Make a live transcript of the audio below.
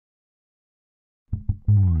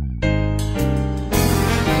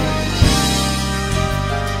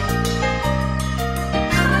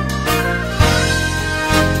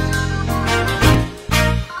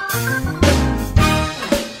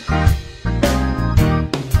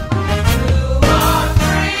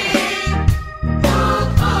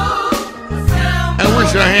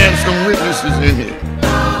Elijah had some witnesses in here.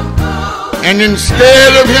 And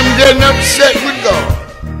instead of him getting upset with God,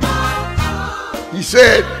 he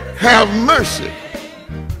said, have mercy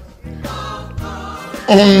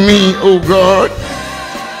on me, O God,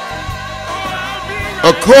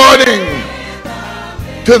 according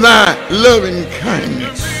to thy loving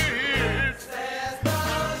kindness,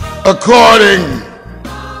 according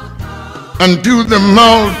unto the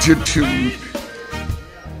multitude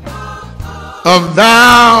of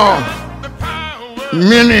thou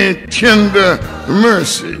many tender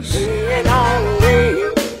mercies. In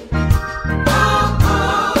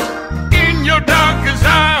your darkest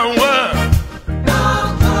hour,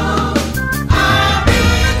 I'll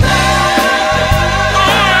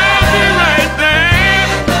be right there.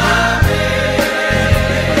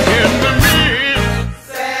 In the midst,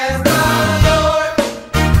 says the Lord,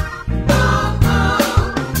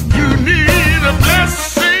 you need a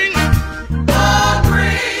blessing.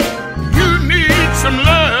 You need some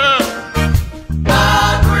love.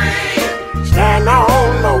 Stand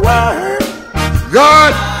on the word.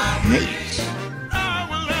 God hates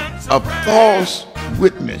a false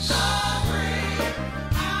witness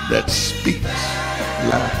that speaks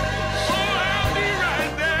lies.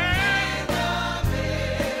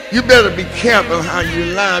 You better be careful how you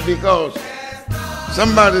lie, because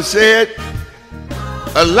somebody said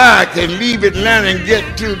a lie can leave Atlanta and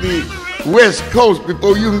get to the West Coast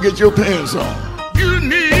before you can get your pants on. You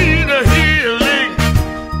need a healing.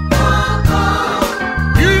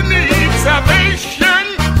 You need salvation.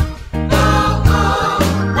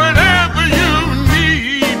 Whatever you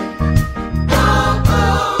need,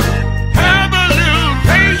 have a little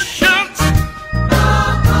patience.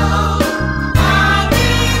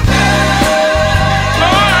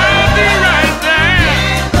 I'll be right there.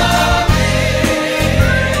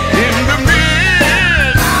 In the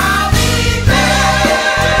midst.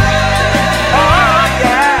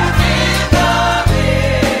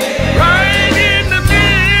 Right in the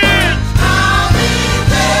midst.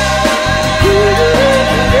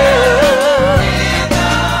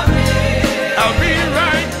 I'll be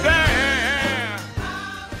right there.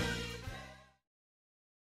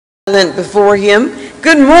 Before him.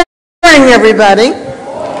 Good morning, everybody.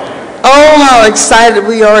 Oh, how excited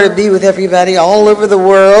we are to be with everybody all over the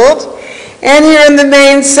world and here in the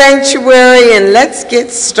main sanctuary. And let's get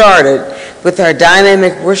started with our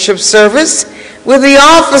dynamic worship service with the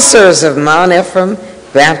officers of Mount Ephraim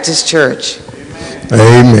Baptist Church.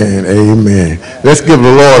 Amen, amen. Let's give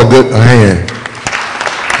the Lord a good hand.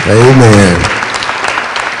 Amen.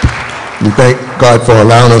 We thank God for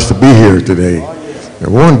allowing us to be here today. I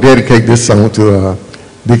want to dedicate this song to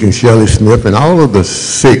Deacon Shelley Smith and all of the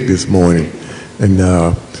sick this morning. And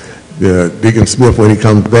Deacon Smith, when he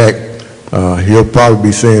comes back, he'll probably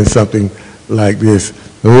be saying something like this.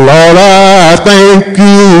 Lord, I thank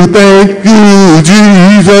you,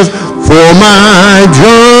 Jesus, for my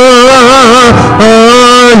journey.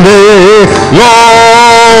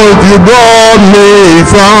 Lord, you brought me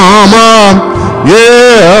from a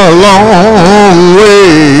long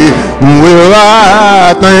way. Well,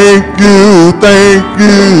 I thank you,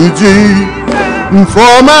 Jesus,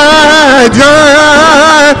 for my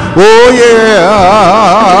journey. Oh,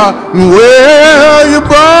 yeah. Well, you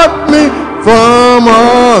brought me from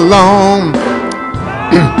a long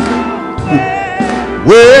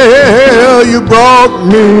well, you brought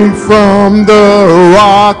me from the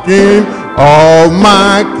rocking of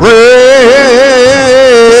my cradle.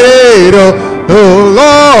 Oh,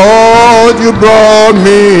 Lord, you brought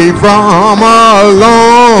me from a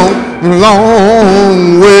long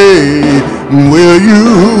way. Well,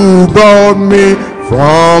 you brought me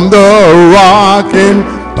from the rocking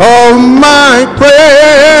of my cradle.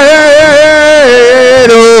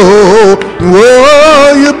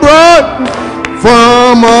 Oh, you brought me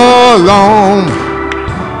from a long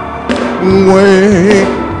way.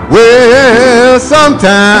 Well,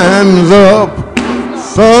 sometimes up,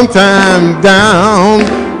 sometimes down,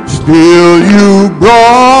 still you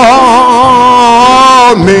brought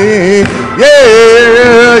me.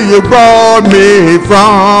 Yeah, you brought me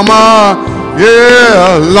from a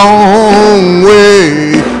long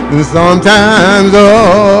way. Sometimes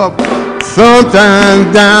up,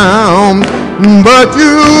 sometimes down, but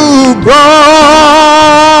you brought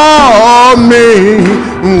me.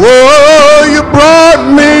 Oh, you brought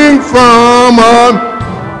me from a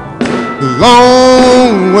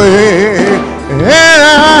long way. And I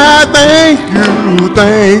thank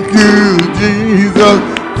you, Jesus,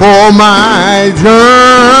 for my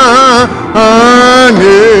journey.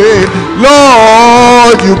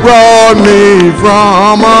 Lord, you brought me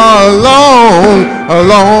from a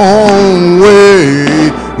long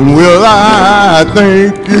way. will I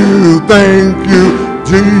thank you,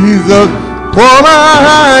 Jesus, for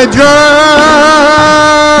my journey.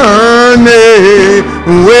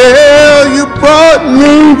 Well, you brought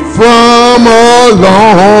me from a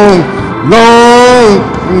long, long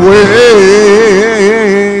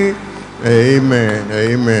way. Amen,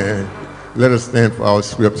 amen. Let us stand for our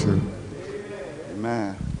scripture.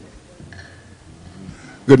 Amen.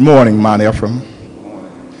 Good morning, Mount Ephraim.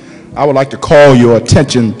 I would like to call your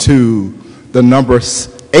attention to the number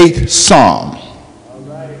 8th Psalm.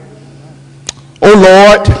 O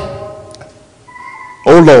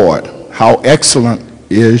Lord, how excellent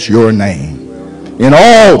is your name in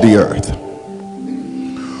all the earth,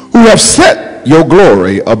 who have set your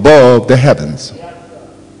glory above the heavens.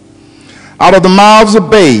 Out of the mouths of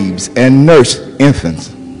babes and nursed infants,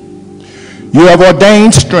 you have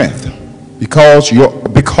ordained strength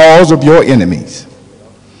because of your enemies,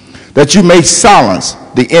 that you may silence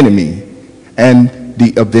the enemy and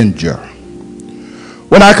the avenger.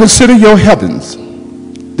 When I consider your heavens,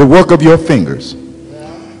 the work of your fingers,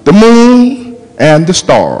 the moon and the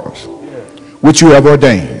stars, which you have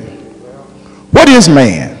ordained, what is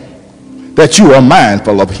man that you are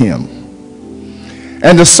mindful of him,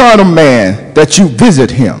 and the Son of Man that you visit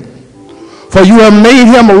him? For you have made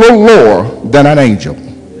him a little lower than an angel,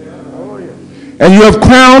 and you have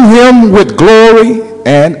crowned him with glory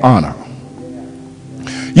and honor.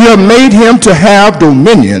 You have made him to have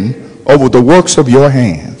dominion over the works of your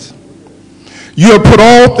hands. You have put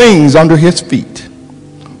all things under his feet,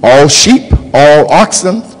 all sheep, all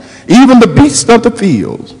oxen, even the beasts of the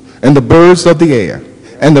fields, and the birds of the air,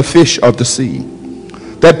 and the fish of the sea,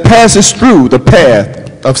 that passes through the path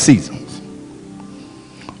of seasons.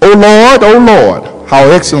 O Lord, how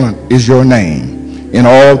excellent is your name in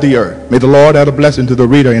all the earth. May the Lord add a blessing to the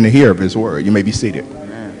reader and the hearer of his word. You may be seated.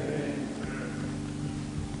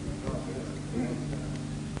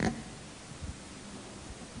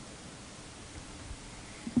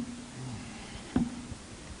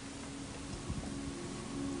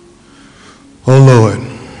 Oh Lord,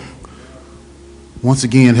 once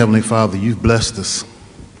again, Heavenly Father, you've blessed us.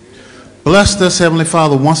 Blessed us, Heavenly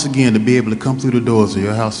Father, once again to be able to come through the doors of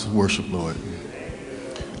your house of worship, Lord.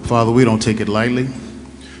 Father, we don't take it lightly,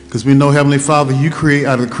 because we know, Heavenly Father, you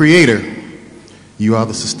are the creator. You are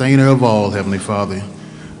the sustainer of all, Heavenly Father.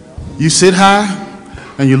 You sit high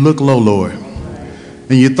and you look low, Lord.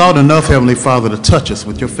 And you thought enough, Heavenly Father, to touch us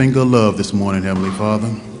with your finger of love this morning, Heavenly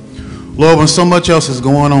Father. Lord, when so much else is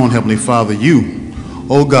going on, Heavenly Father, you,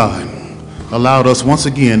 oh God, allowed us once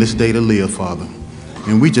again this day to live, Father.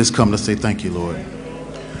 And we just come to say thank you, Lord.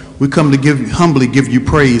 We come to humbly give you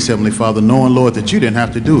praise, Heavenly Father, knowing, Lord, that you didn't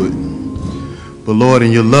have to do it. But, Lord,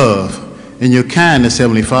 in your love, in your kindness,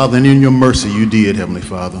 Heavenly Father, and in your mercy, you did, Heavenly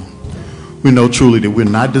Father. We know truly that we're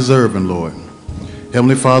not deserving, Lord.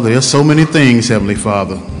 Heavenly Father, there's so many things, Heavenly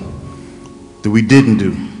Father, that we didn't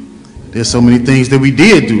do. There's so many things that we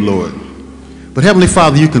did do, Lord. But, Heavenly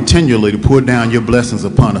Father, you continually to pour down your blessings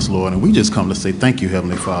upon us, Lord, and we just come to say thank you,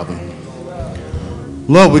 Heavenly Father.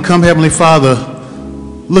 Lord, we come, Heavenly Father,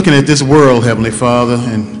 looking at this world, Heavenly Father,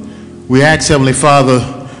 and we ask, Heavenly Father,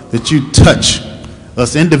 that you touch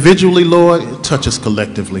us individually, Lord, touch us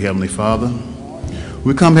collectively, Heavenly Father.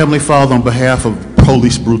 We come, Heavenly Father, on behalf of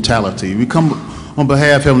police brutality. We come on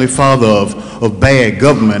behalf, Heavenly Father, of bad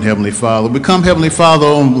government, Heavenly Father. We come, Heavenly Father,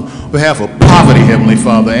 on behalf of poverty, Heavenly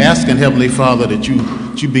Father, asking, Heavenly Father, that you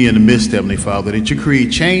be in the midst, Heavenly Father, that you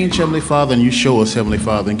create change, Heavenly Father, and you show us, Heavenly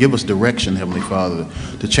Father, and give us direction, Heavenly Father,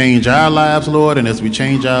 to change our lives, Lord, and as we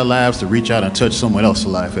change our lives, to reach out and touch someone else's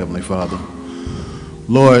life, Heavenly Father.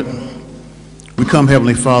 Lord, we come,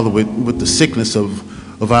 Heavenly Father, with the sickness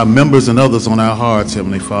of our members and others on our hearts,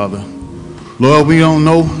 Heavenly Father. Lord, we don't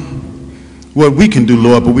know what we can do,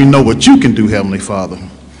 Lord, but we know what you can do, Heavenly Father.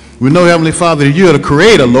 We know, Heavenly Father, that you are the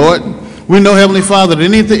creator, Lord. We know, Heavenly Father,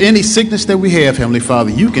 that any sickness that we have, Heavenly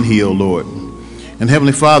Father, you can heal, Lord. And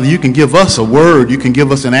Heavenly Father, you can give us a word, you can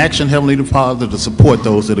give us an action, Heavenly Father, to support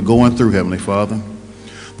those that are going through, Heavenly Father.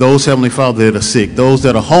 Those, Heavenly Father, that are sick, those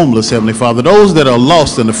that are homeless, Heavenly Father, those that are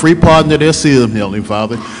lost in the free pardon of their sins, Heavenly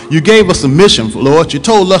Father. You gave us a mission, Lord. You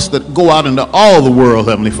told us to go out into all the world,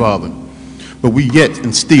 Heavenly Father. But we yet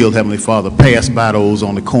and still, Heavenly Father, pass by those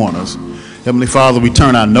on the corners. Heavenly Father, we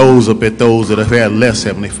turn our nose up at those that have had less,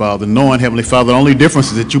 Heavenly Father, knowing, Heavenly Father, the only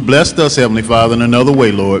difference is that you blessed us, Heavenly Father, in another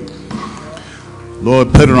way, Lord.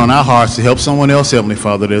 Lord, put it on our hearts to help someone else, Heavenly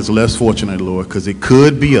Father, that's less fortunate, Lord, because it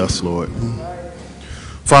could be us, Lord.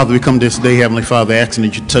 Father, we come this day, Heavenly Father, asking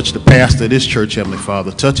that you touch the pastor of this church, Heavenly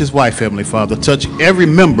Father. Touch his wife, Heavenly Father. Touch every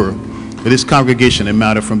member of this congregation in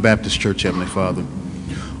Mount Ephraim Baptist Church, Heavenly Father.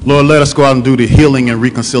 Lord, let us go out and do the healing and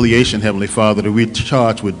reconciliation, Heavenly Father, that we're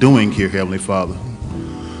charged with doing here, Heavenly Father.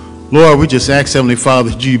 Lord, we just ask, Heavenly Father,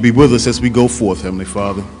 that you be with us as we go forth, Heavenly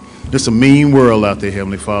Father. It's a mean world out there,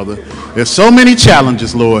 Heavenly Father. There's so many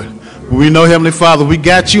challenges, Lord. But we know, Heavenly Father, we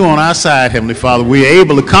got you on our side, Heavenly Father. We're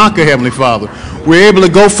able to conquer, Heavenly Father. We're able to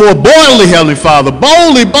go forth boldly, Heavenly Father,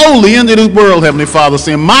 boldly into this world, Heavenly Father,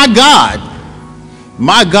 saying, my God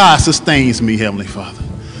sustains me, Heavenly Father.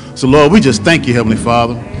 So, Lord, we just thank you, Heavenly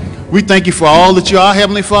Father. We thank you for all that you are,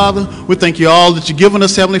 Heavenly Father. We thank you for all that you've given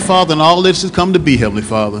us, Heavenly Father, and all this has come to be, Heavenly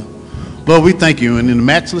Father. Lord, we thank you, and in the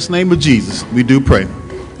matchless name of Jesus, we do pray.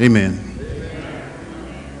 Amen.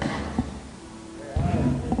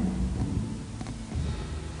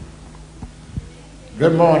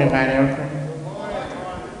 Good morning, my Ephraim.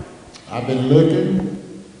 I've been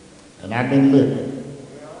looking, and I've been looking,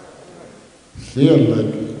 still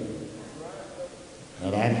looking,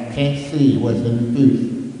 and I can't see what's in the future.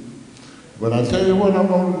 But I tell you what I'm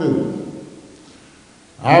going to do.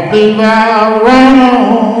 I believe I'll run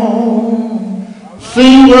on,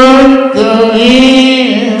 see what the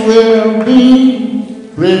end will be.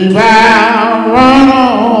 Believe I'll run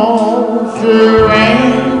on, sure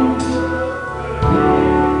and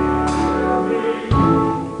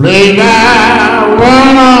believe I'll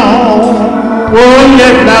run on, oh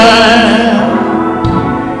yes I am.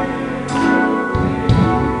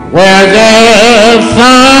 Well, there's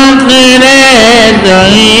something at the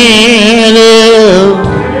end of.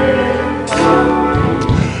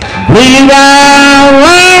 Believe I'll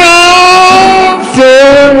run on,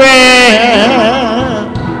 sure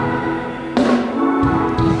and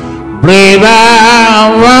believe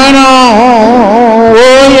I'll run on,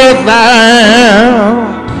 oh yes I am.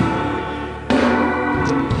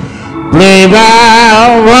 Believe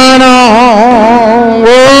I'll run on,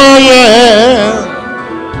 oh yeah.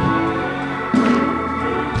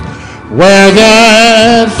 Well,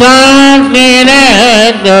 there's something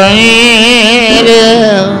at the end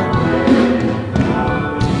of.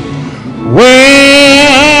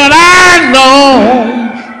 Well, I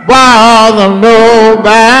don't bother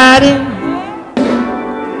nobody.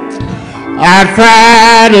 I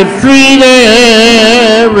try to treat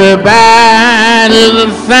everybody the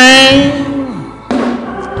same.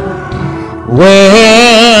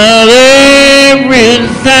 Well, every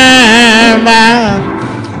time I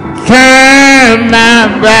turn my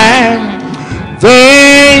back,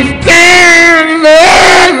 they stand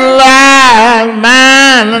like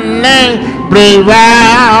mine and they believe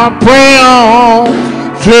I'll pray on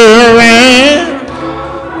to the end.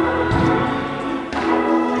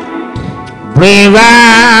 Believe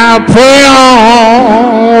I'll pray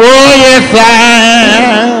on, oh yes I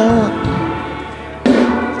am.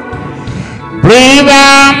 Believe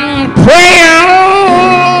I'll pray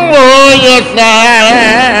on, oh yes I am.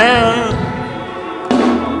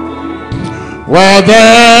 Well,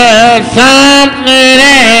 there's something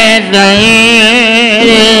at the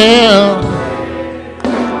end.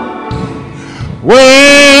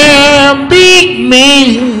 Well, beat me,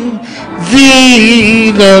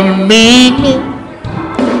 Jesus, meet me.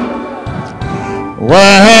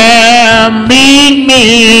 Well, meet me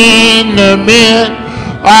in the midst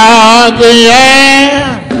of the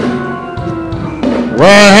air.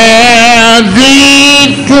 Well,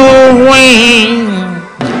 these two wings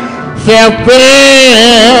shall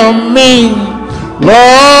fill me.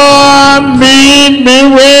 Lord, meet me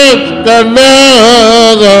with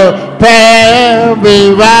another pair.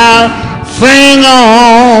 Believe I'll sing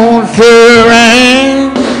on to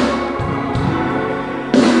rain.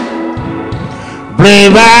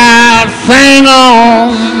 Believe I'll sing on,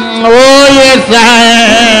 oh yes I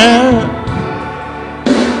am.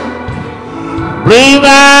 Believe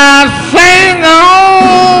I'll sing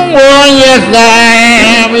on, oh yes I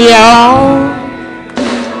am, y'all.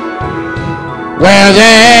 Well,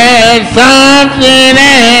 there's something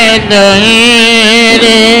at the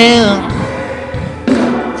end.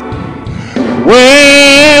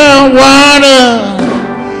 Well, one of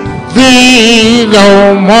these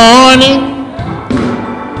old mornings,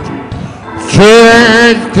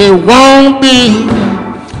 church, it won't be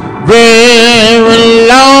very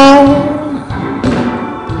long.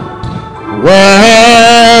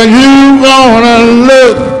 Well, you gonna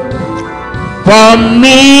look for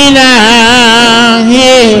me down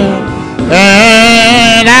here,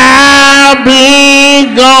 and I'll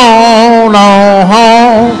be gone on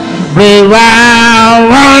home. Believe I'll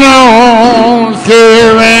run on,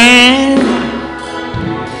 Sharon.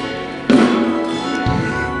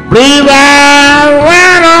 Believe I'll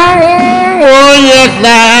run on, oh yes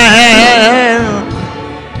I am.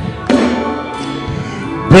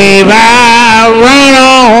 Believe I'll run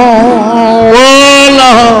on.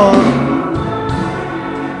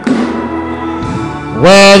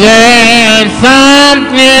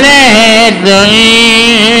 the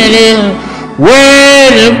end is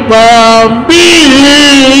waiting for me.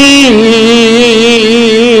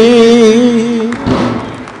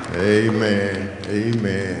 Amen.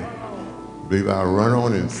 Amen. Believe I'll run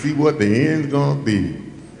on and see what the end's going to be,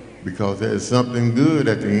 because there's something good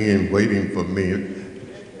at the end waiting for me.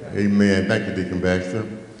 Amen. Thank you, Deacon Baxter.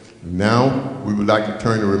 Now, we would like to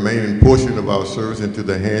turn the remaining portion of our service into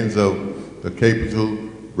the hands of the capable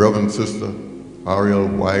Reverend Sister Ariel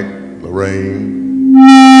White, Lorraine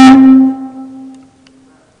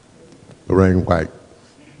White.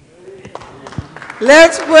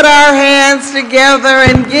 Let's put our hands together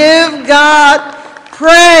and give God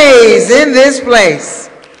praise in this place.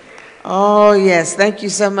 Oh, yes. Thank you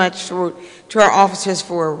so much to our officers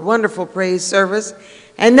for a wonderful praise service.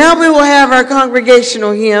 And now we will have our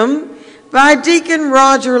congregational hymn by Deacon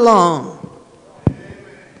Roger Long.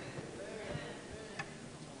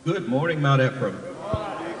 Good morning, Mount Ephraim.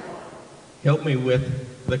 Help me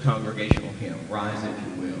with the congregational hymn. Rise if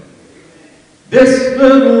you will. This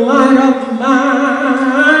little light of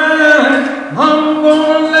mine, I'm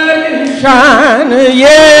gonna let it shine.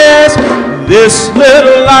 Yes, this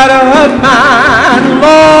little light of mine,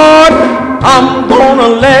 Lord, I'm gonna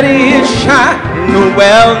let it shine.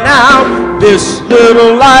 Well now, this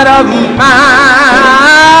little light of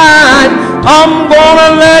mine, I'm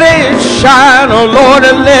gonna let it shine. Oh Lord,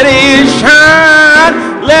 let it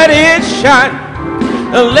shine, let it shine,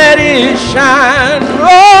 let it shine.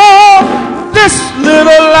 Oh, this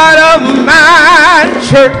little light of mine,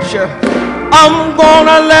 church, I'm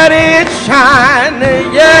gonna let it shine.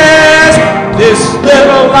 Yes, this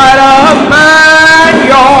little light of mine,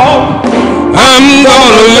 y'all, I'm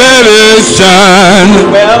gonna let it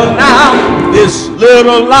shine. Well now, this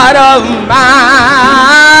little light of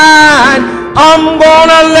mine, I'm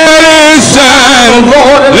gonna let it shine.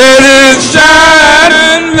 Lord, let it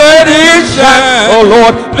shine, let it shine. Oh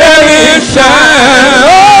Lord, let it shine.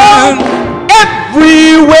 Oh,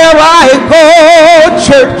 everywhere I go,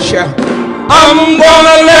 church, I'm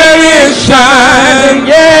gonna let it shine.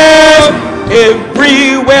 Yes,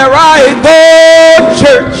 everywhere I go,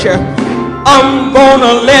 church, I'm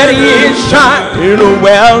gonna let it shine.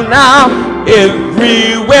 Well now,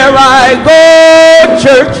 everywhere I go,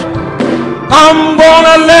 church, I'm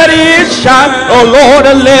gonna let it shine. Oh Lord,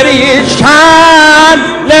 let it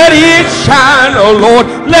shine, let it shine. Oh Lord,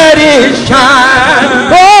 let it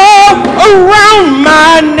shine. Oh, around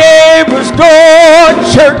my neighbor's door,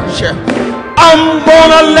 church, I'm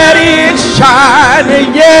gonna let it shine.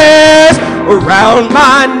 Yes, around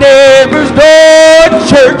my neighbor's door,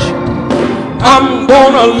 church, I'm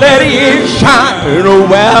gonna let it shine.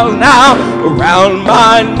 Well now, around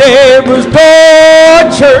my neighbor's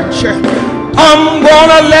door, church, I'm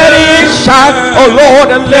gonna let it shine. Oh Lord,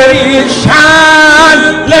 let it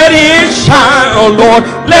shine, let it shine. Oh Lord,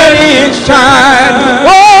 let it shine.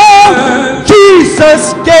 Oh,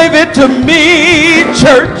 Jesus gave it to me,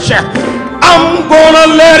 church, I'm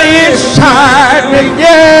gonna let it shine.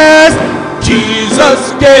 Yes,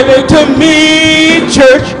 Jesus gave it to me,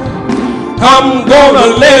 church, I'm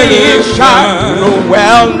gonna let it shine.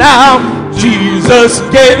 Well now, Jesus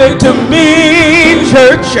gave it to me,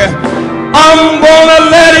 church, I'm gonna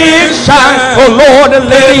let it shine. Oh Lord,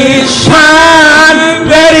 let it shine,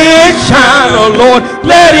 let it shine. Oh Lord,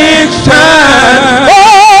 let it shine.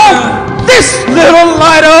 Oh, this little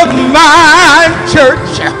light of mine,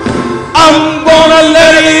 church, I'm gonna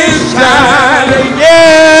let it shine.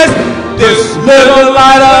 Yes, this little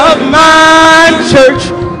light of mine, church,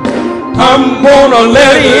 I'm gonna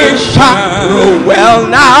let it shine. Oh, well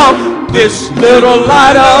now, this little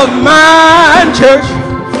light of mine, church,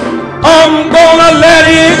 I'm gonna let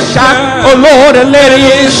it shine. Oh Lord, let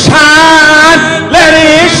it shine, let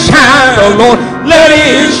it shine. Oh Lord, let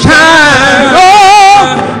it shine.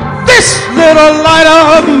 Oh, this little light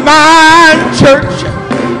of mine, church,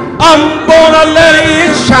 I'm gonna let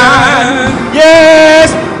it shine. Yes,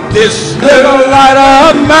 this little light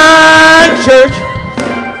of mine, church,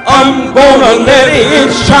 I'm gonna let it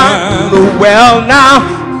shine. Well now,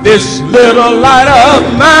 this little light of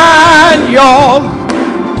mine, y'all,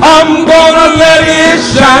 I'm gonna let it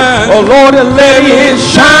shine. Oh Lord, let it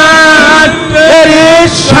shine, let it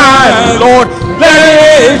shine. Lord, let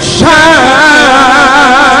it shine.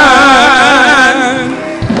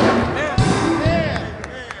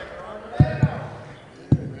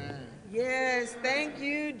 Yes, thank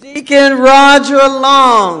you, Deacon Roger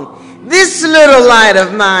Long. This little light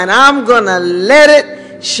of mine, I'm gonna let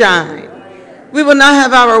it shine. We will now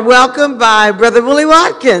have our welcome by Brother Willie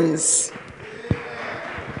Watkins.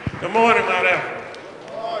 Good morning, Mount Ephraim.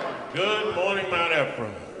 Good morning, Mount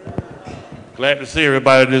Ephraim. Glad to see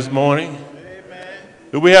everybody this morning.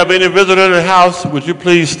 Do we have any visitors in the house? Would you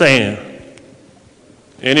please stand?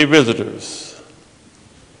 Any visitors?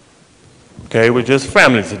 Okay, we're just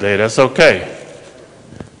family today. That's okay.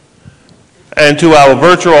 And to our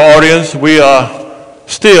virtual audience, we are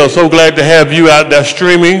still so glad to have you out there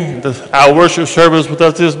streaming our worship service with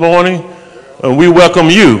us this morning. And we welcome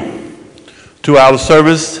you to our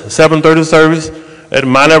service, 7:30 service at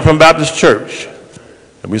Mount Ephraim Baptist Church.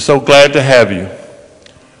 And we're so glad to have you.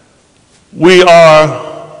 We are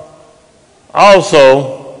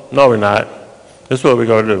also, no we're not, this is what we're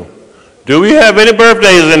going to do. Do we have any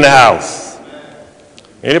birthdays in the house?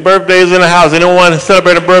 Any birthdays in the house? Anyone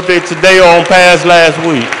celebrate a birthday today or on past last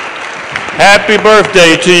week? Happy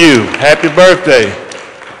birthday to you. Happy birthday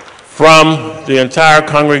from the entire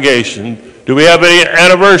congregation. Do we have any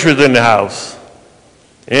anniversaries in the house?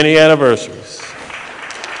 Any anniversaries?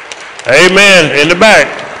 Amen. In the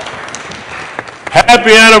back.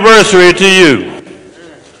 Happy anniversary to you.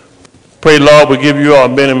 Pray the Lord will give you all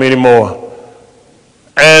many, many more.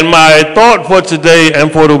 And my thought for today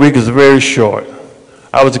and for the week is very short.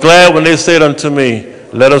 I was glad when they said unto me,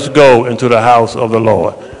 let us go into the house of the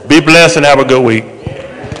Lord. Be blessed and have a good week.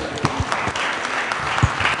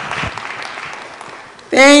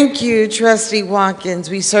 Thank you, Trustee Watkins.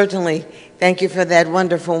 We certainly thank you for that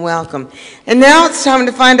wonderful welcome. And now it's time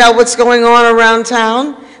to find out what's going on around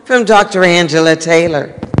town from Dr. Angela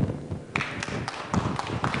Taylor.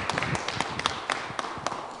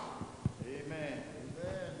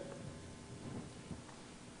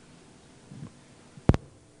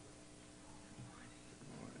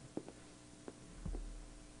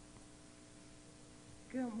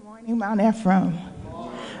 Mount Ephraim.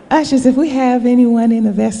 Ushers, if we have anyone in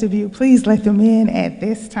the vestibule, please let them in at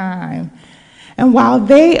this time. And while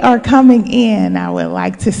they are coming in, I would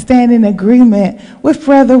like to stand in agreement with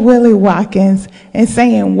Brother Willie Watkins and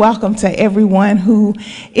saying welcome to everyone who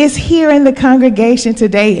is here in the congregation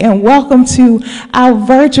today, and welcome to our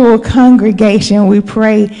virtual congregation. We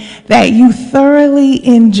pray that you thoroughly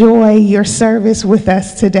enjoy your service with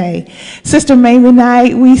us today. Sister Mamie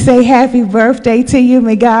Knight, we say happy birthday to you.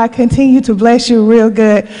 May God continue to bless you real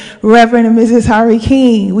good. Reverend and Mrs. Harvey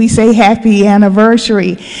King, we say happy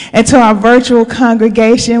anniversary. And to our virtual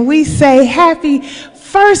congregation, we say happy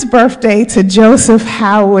first birthday to Joseph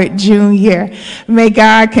Howard Jr. May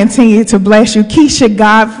God continue to bless you. Keisha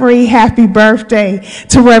Godfrey, happy birthday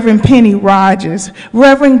to Reverend Penny Rogers.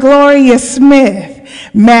 Reverend Gloria Smith,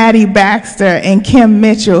 Maddie Baxter, and Kim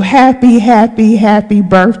Mitchell, happy, happy, happy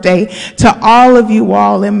birthday to all of you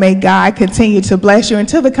all, and may God continue to bless you. And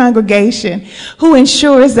to the congregation who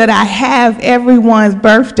ensures that I have everyone's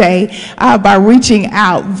birthday by reaching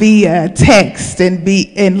out via text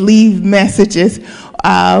and leave messages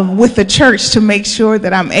with the church to make sure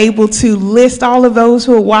that I'm able to list all of those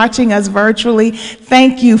who are watching us virtually.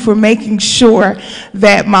 Thank you for making sure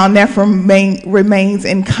that Mount Ephraim remains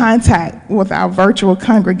in contact with our virtual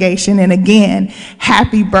congregation. And again,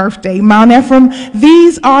 happy birthday, Mount Ephraim.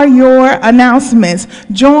 These are your announcements.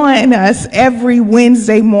 Join us every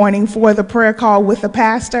Wednesday morning for the prayer call with the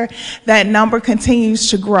pastor. That number continues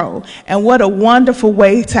to grow. And what a wonderful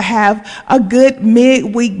way to have a good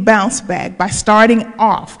midweek bounce back by starting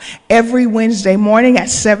off every Wednesday morning at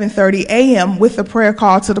 7:30 a.m. with the prayer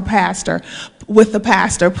call to the pastor.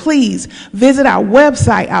 Please visit our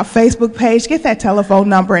website, our Facebook page, get that telephone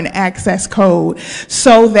number and access code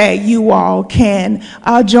so that you all can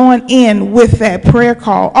join in with that prayer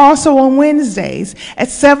call. Also on Wednesdays at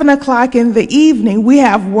 7 o'clock in the evening, we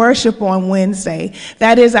have worship on Wednesday.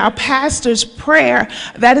 That is our pastor's prayer.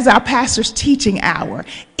 That is our pastor's teaching hour.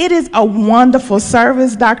 It is a wonderful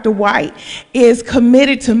service. Dr. White is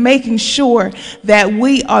committed to making sure that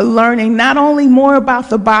we are learning not only more about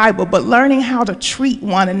the Bible, but learning how to treat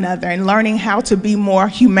one another and learning how to be more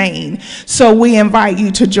humane. So we invite you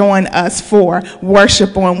to join us for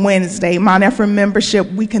worship on Wednesday. Mount Ephraim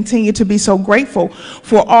membership, we continue to be so grateful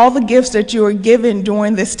for all the gifts that you are given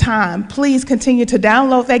during this time. Please continue to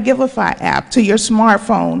download that Giveify app to your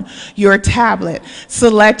smartphone, your tablet.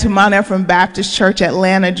 Select Mount Ephraim Baptist Church,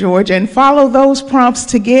 Atlanta, Georgia, and follow those prompts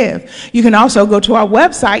to give. You can also go to our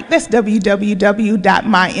website, that's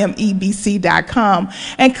www.mymebc.com,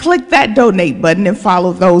 and click that donate button and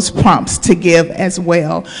follow those prompts to give as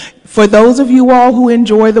well. For those of you all who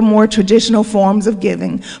enjoy the more traditional forms of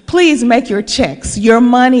giving, please make your checks, your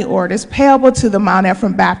money orders payable to the Mount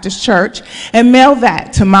Ephraim Baptist Church and mail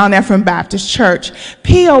that to Mount Ephraim Baptist Church,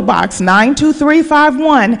 P.O. Box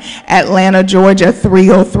 92351, Atlanta, Georgia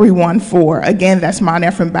 30314. Again, that's Mount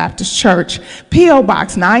Ephraim Baptist Church, P.O.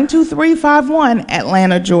 Box 92351,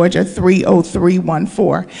 Atlanta, Georgia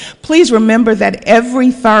 30314. Please remember that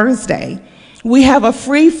every Thursday, We have a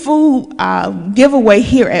free food giveaway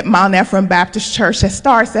here at Mount Ephraim Baptist Church that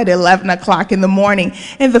starts at 11 o'clock in the morning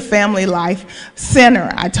in the Family Life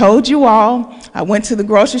Center. I told you all, I went to the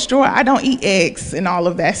grocery store. I don't eat eggs and all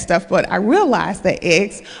of that stuff, but I realized that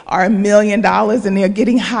eggs are $1 million and they're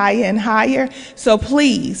getting higher and higher. So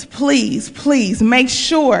please, please, please make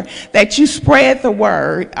sure that you spread the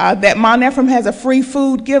word that Mount Ephraim has a free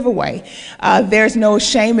food giveaway. There's no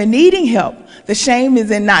shame in needing help. The shame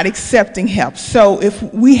is in not accepting help. So if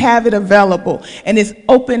we have it available and it's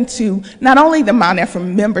open to not only the Mount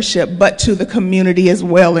Ephraim membership, but to the community as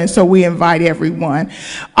well. And so we invite everyone.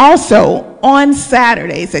 Also, on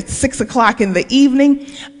Saturdays at 6 o'clock in the evening,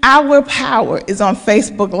 Our Power is on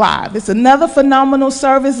Facebook Live. It's another phenomenal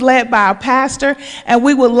service led by our pastor, and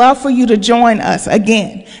we would love for you to join us.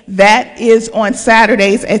 Again, that is on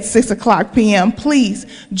Saturdays at 6 o'clock p.m. Please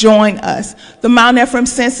join us. The Mount Ephraim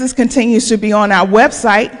census continues to be on our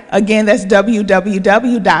website. Again, that's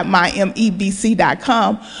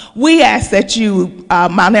www.mymebc.com. We ask that you,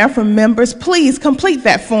 Mount Ephraim members, please complete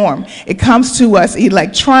that form. It comes to us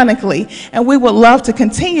electronically, and we would love to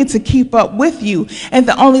continue to keep up with you. And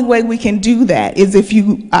the only way we can do that is if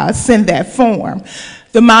you send that form.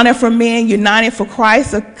 The Mount Ephraim Men United for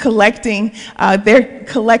Christ are collecting, they're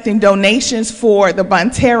collecting donations for the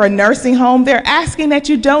Bonterra Nursing Home. They're asking that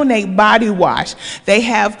you donate body wash. They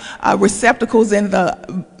have receptacles in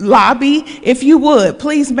the lobby. If you would,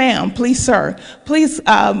 please ma'am, please sir, please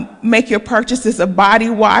make your purchases of body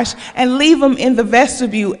wash and leave them in the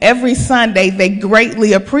vestibule every Sunday. They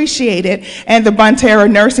greatly appreciate it. And the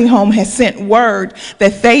Bonterra Nursing Home has sent word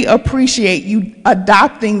that they appreciate you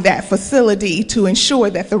adopting that facility to ensure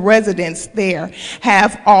that the residents there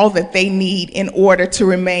have all that they need in order to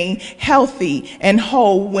remain healthy and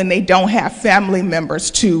whole when they don't have family members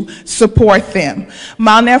to support them.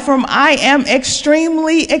 Mount Ephraim, I am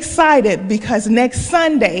extremely excited because next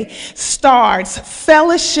Sunday starts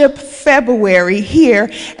Fellowship February here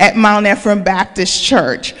at Mount Ephraim Baptist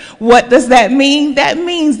Church. What does that mean? That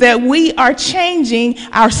means that we are changing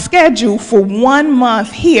our schedule for 1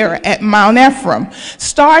 month here at Mount Ephraim.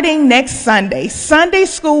 Starting next Sunday, Sunday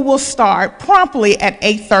school will start promptly at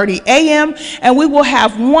 8:30 a.m. and we will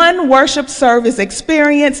have one worship service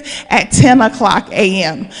experience at 10 o'clock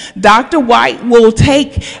a.m. Dr. White will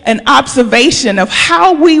take an observation of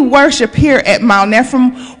how we worship here at Mount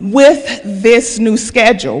Ephraim with this new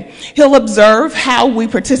schedule. He'll observe how we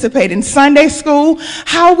participate in Sunday school,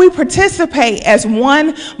 how we participate as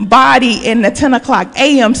one body in the 10 o'clock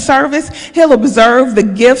a.m. service. He'll observe the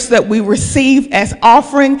gifts that we receive as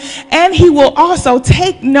offering, and he will also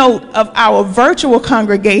take note of our virtual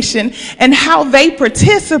congregation and how they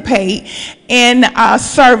participate in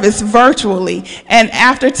service virtually. And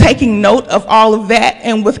after taking note of all of that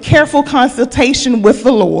and with careful consultation with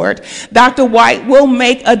the Lord, Dr. White will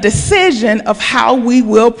make a decision of how we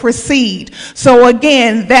will proceed. So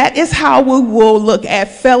again, that is how we will look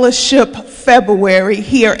at Fellowship February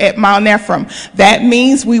here at Mount Ephraim. That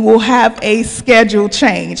means we will have a schedule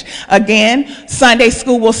change. Again, Sunday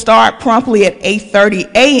school will start promptly at 8:30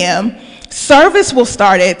 a.m. Service will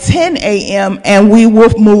start at 10 a.m. and we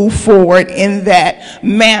will move forward in that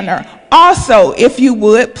manner. Also, if you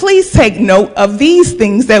would, please take note of these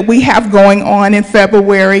things that we have going on in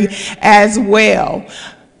February as well.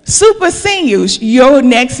 Super Seniors, your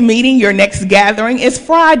next meeting, your next gathering is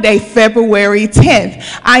Friday, February 10th.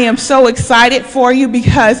 I am so excited for you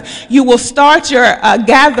because you will start your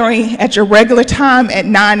gathering at your regular time at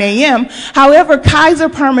 9 a.m. However, Kaiser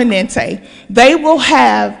Permanente, they will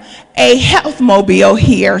have a health mobile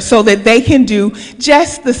here so that they can do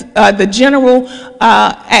just the general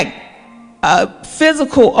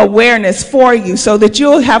physical awareness for you so that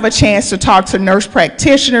you'll have a chance to talk to nurse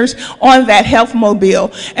practitioners on that health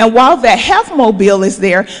mobile. And while that health mobile is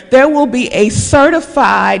there, there will be a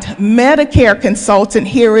certified Medicare consultant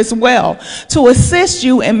here as well to assist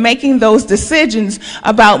you in making those decisions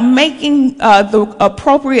about making the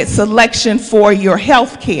appropriate selection for your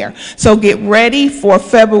health care. So get ready for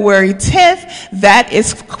February 10th. That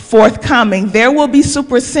is forthcoming. There will be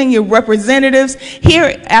super senior representatives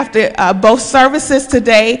here after both services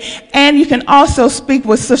today, and you can also speak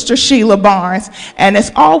with Sister Sheila Barnes. And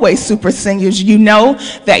as always, super seniors, you know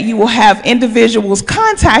that you will have individuals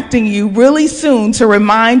contacting you really soon to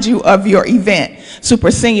remind you of your event.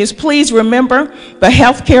 Super seniors, please remember the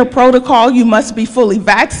healthcare protocol. You must be fully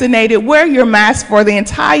vaccinated, wear your mask for the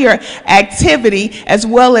entire activity, as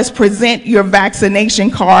well as present your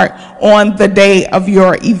vaccination card on the day of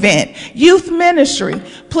your event. Youth ministry,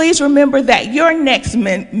 Please remember that your next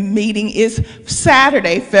meeting is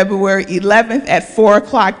Saturday, February 11th at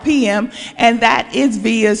 4:00 p.m., and that is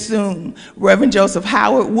via Zoom. Reverend Joseph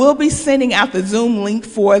Howard will be sending out the Zoom link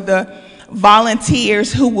for the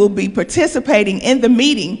volunteers who will be participating in the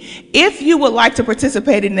meeting. If you would like to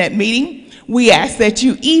participate in that meeting, we ask that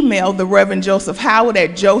you email the Reverend Joseph Howard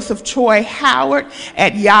at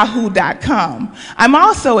josephtroyhoward@yahoo.com. I'm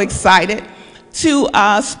also excited to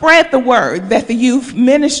spread the word that the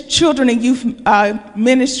children and youth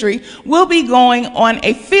ministry will be going on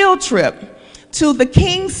a field trip to the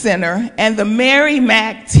King Center and the Mary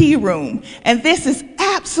Mack Tea Room. And this is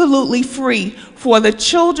absolutely free for the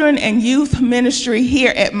children and youth ministry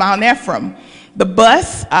here at Mount Ephraim. The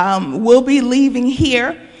bus will be leaving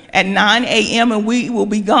here at 9 a.m. and we will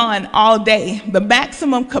be gone all day. The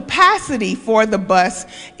maximum capacity for the bus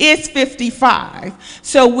is 55.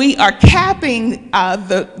 So we are capping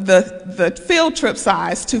the field trip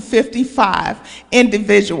size to 55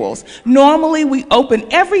 individuals. Normally we open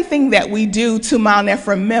everything that we do to Mount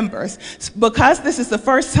Ephraim members. Because this is the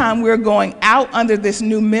first time we're going out under this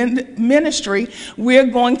new ministry, we're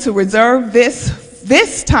going to reserve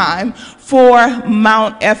this time for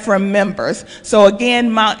Mount Ephraim members. So again,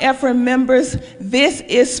 Mount Ephraim members, this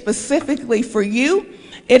is specifically for you.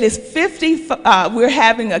 It is we're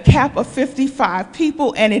having a cap of 55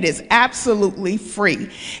 people, and it is absolutely free.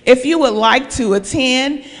 If you would like to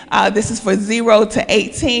attend, this is for 0 to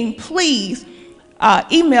 18, please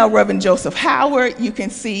email Reverend Joseph Howard. You can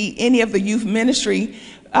see any of the youth ministry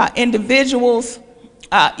individuals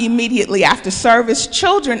immediately after service.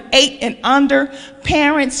 Children 8 and under,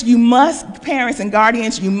 parents and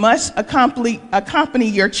guardians, you must accompany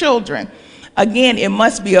your children. Again, it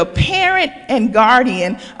must be a parent and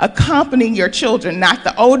guardian accompanying your children, not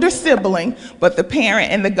the older sibling, but the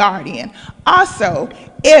parent and the guardian. Also,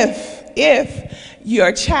 if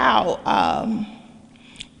your child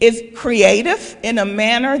is creative in a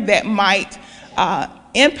manner that might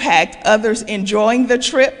impact others enjoying the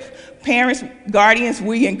trip, parents, guardians,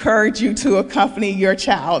 we encourage you to accompany your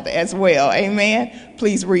child as well. Amen.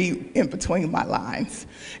 Please read in between my lines.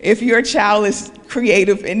 If your child is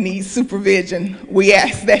creative and needs supervision, we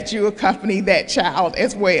ask that you accompany that child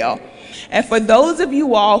as well. And for those of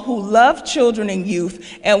you all who love children and youth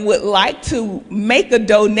and would like to make a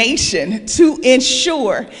donation to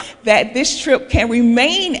ensure that this trip can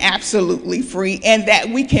remain absolutely free and that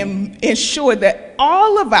we can ensure that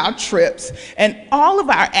all of our trips and all of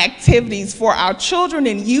our activities for our children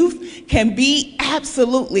and youth can be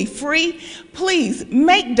absolutely free, please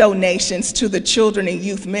make donations to the Children and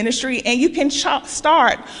Youth Ministry, and you can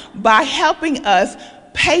start by helping us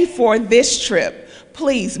pay for this trip.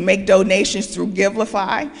 Please make donations through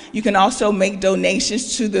Givelify. You can also make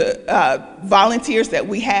donations to the volunteers that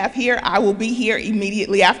we have here. I will be here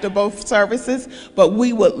immediately after both services, but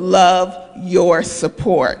we would love your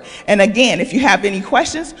support. And again, if you have any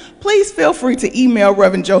questions, please feel free to email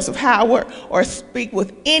Reverend Joseph Howard or speak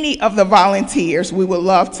with any of the volunteers. We would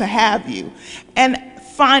love to have you. And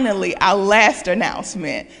finally, our last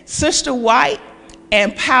announcement, Sister White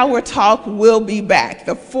and Power Talk will be back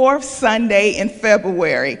the 4th Sunday in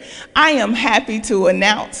February. I am happy to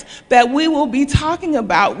announce that we will be talking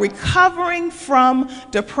about recovering from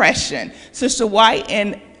depression. Sister White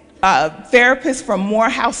and therapists from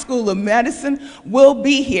Morehouse School of Medicine will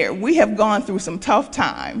be here. We have gone through some tough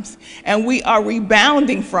times, and we are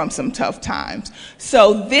rebounding from some tough times.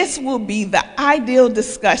 So this will be the ideal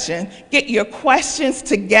discussion. Get your questions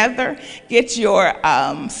together, get your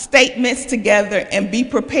statements together, and be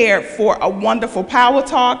prepared for a wonderful Power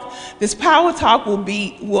Talk. This Power Talk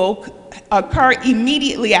will occur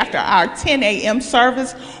immediately after our 10 a.m.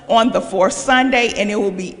 service on the 4th Sunday, and it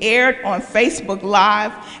will be aired on Facebook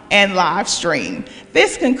Live and live stream.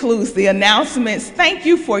 This concludes the announcements. Thank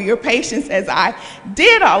you for your patience as I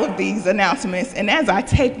did all of these announcements and as I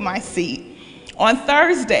take my seat. On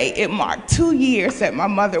Thursday, it marked 2 years that my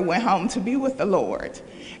mother went home to be with the Lord.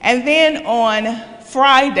 And then on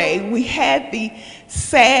Friday, we had the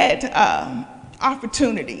sad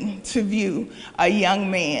opportunity to view a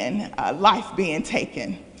young man, life being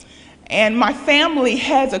taken. And my family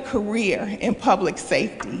has a career in public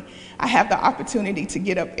safety. I have the opportunity to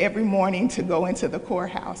get up every morning to go into the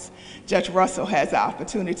courthouse. Judge Russell has the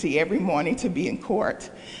opportunity every morning to be in court.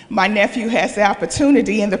 My nephew has the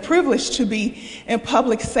opportunity and the privilege to be in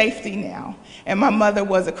public safety now. And my mother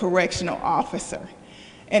was a correctional officer.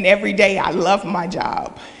 And every day I love my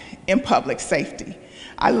job in public safety.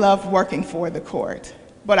 I love working for the court,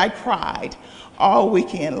 but I cried all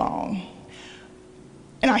weekend long.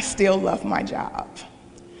 And I still love my job.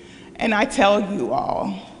 And I tell you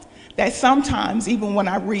all that sometimes, even when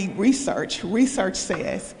I read research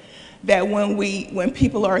says that when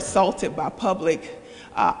people are assaulted by public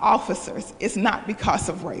officers, it's not because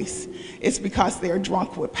of race. It's because they're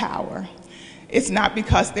drunk with power. It's not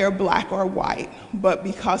because they're black or white, but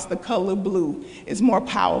because the color blue is more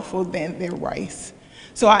powerful than their race.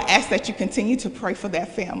 So I ask that you continue to pray for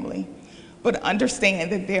that family, but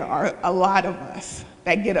understand that there are a lot of us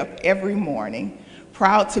that get up every morning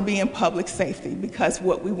proud to be in public safety, because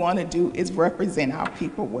what we want to do is represent our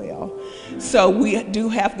people well. So we do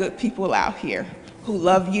have good people out here who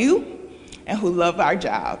love you and who love our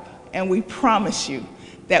job. And we promise you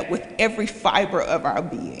that with every fiber of our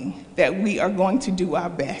being, that we are going to do our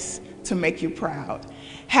best to make you proud.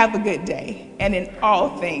 Have a good day. And in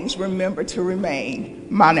all things, remember to remain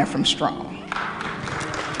Mount Ephraim strong.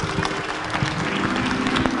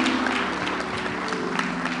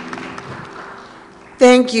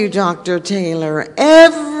 Thank you, Dr. Taylor.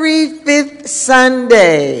 Every fifth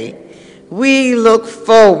Sunday, we look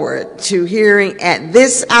forward to hearing at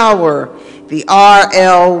this hour the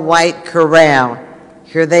R.L. White Chorale.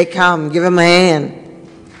 Here they come. Give them a hand.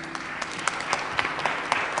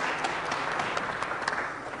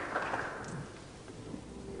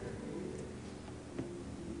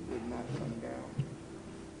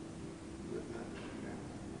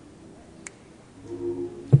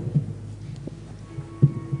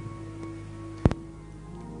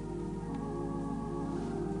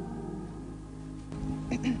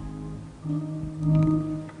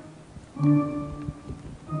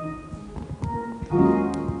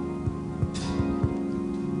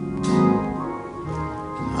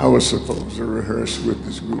 I was supposed to rehearse with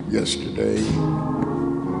this group yesterday,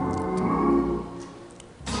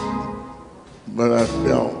 but I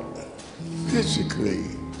felt physically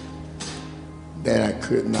that I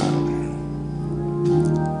could not.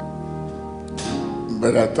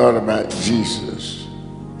 But I thought about Jesus,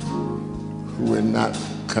 who would not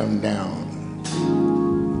come down.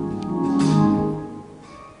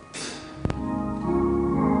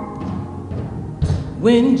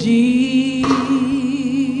 When Jesus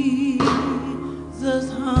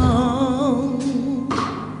hung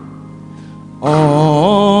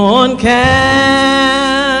on Calvary,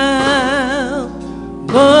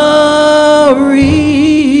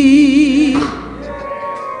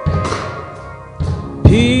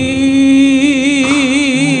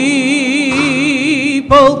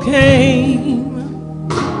 people came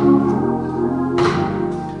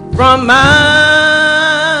from miles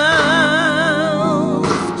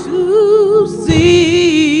to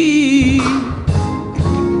see.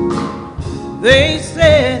 They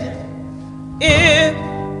said, if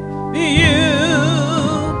you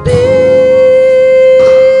be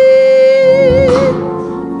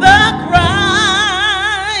the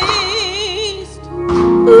Christ,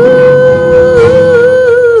 ooh,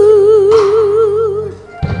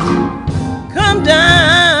 come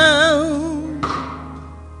down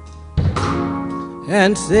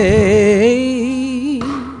and save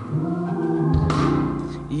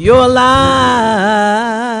your life.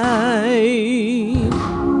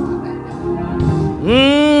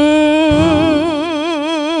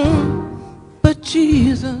 But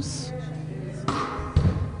Jesus,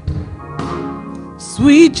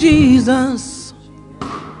 sweet Jesus,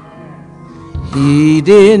 he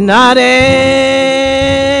did not answer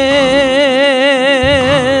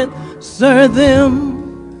them,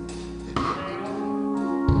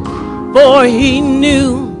 for he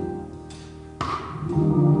knew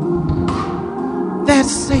that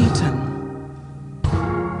Satan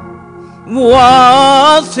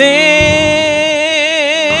was tempting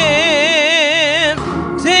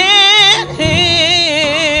him.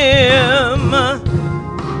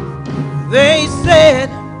 They said,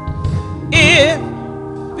 if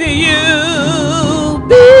you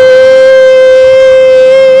be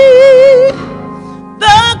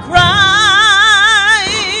the Christ,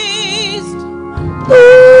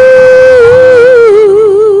 ooh,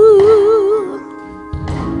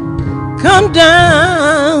 come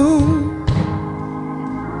down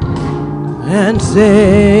and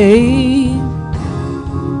save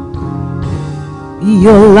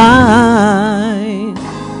your life.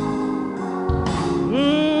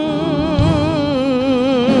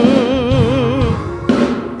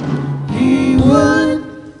 He would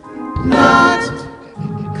not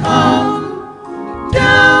come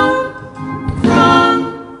down from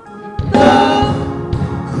the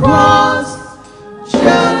cross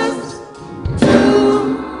just to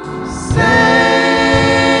save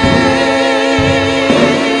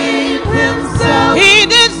himself. He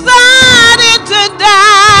decided to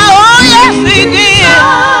die. Oh, yes, he did.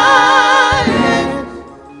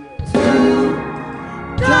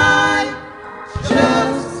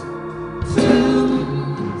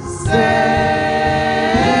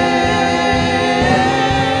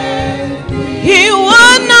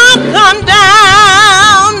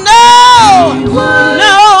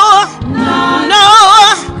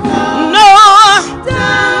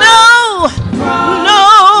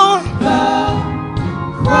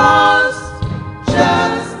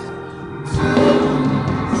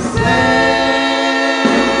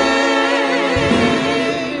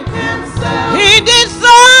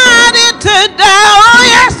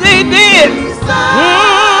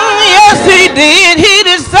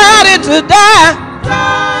 decided to die.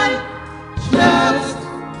 Just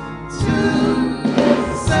to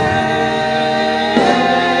save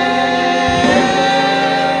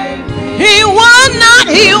me. He would not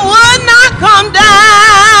come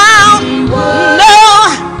down. No,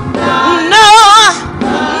 no, no,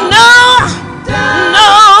 no,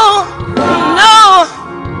 no.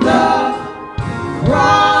 The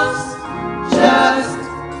cross just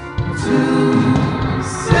to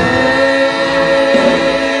save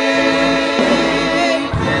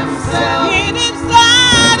himself. He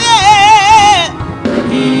decided.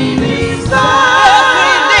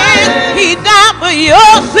 He died for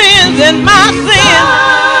your sins and my sins.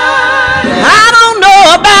 I don't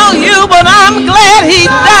know about you, but I'm glad he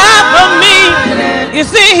died for me. You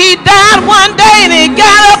see, he died one day and he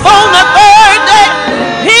got up on the third day.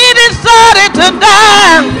 He decided to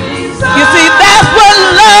die. You see, that's what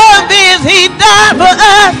love is. He died for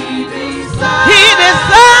us. He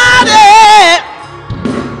decided.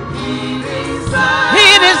 He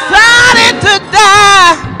decided to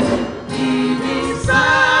die.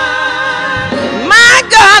 My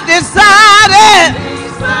God decided.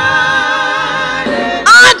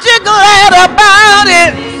 Aren't you glad about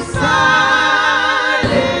it?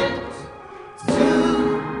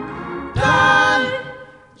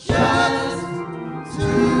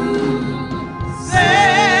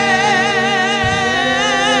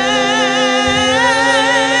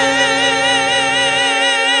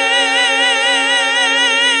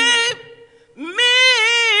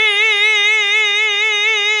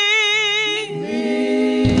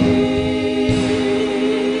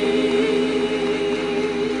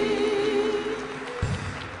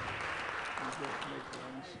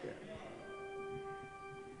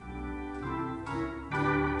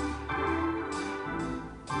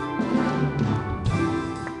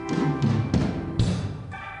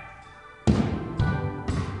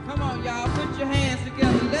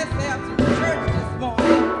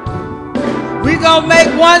 Gonna make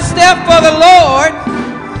one step for the Lord,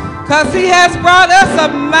 cause he has brought us a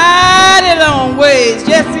mighty long ways.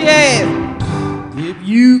 Yes, he has. If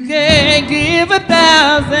you can give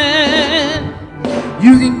 1,000,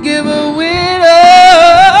 you can give a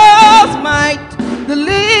widow's mite. The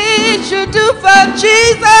least you do for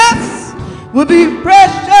Jesus will be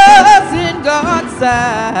precious in God's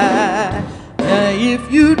sight. If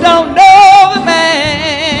you don't know the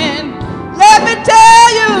man, let me tell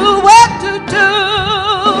you what to do.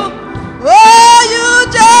 Oh, you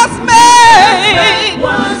just make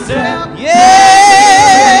one step.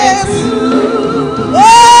 Yes.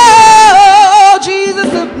 Oh,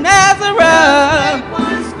 Jesus of Nazareth.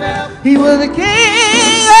 He was the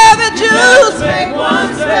King of the Jews.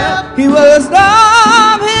 He was a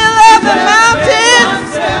storm, he left the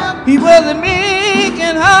mountains. He was a meek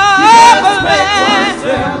and humble man.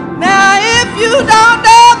 Now if you don't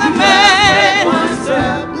know the man,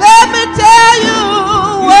 let me tell you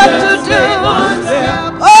what to do.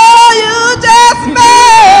 Oh, you just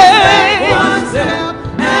make one step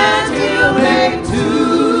and he'll make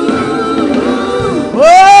two.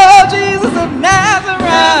 Oh, Jesus of Nazareth.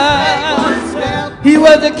 He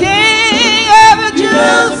was the King of the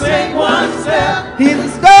Jews. He's a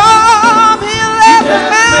storm, he left the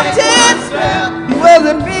mountains. He was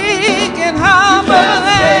a meek and humble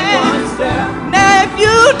man. Now if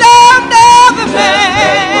you don't know the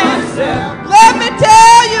man, let me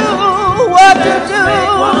tell you what to do.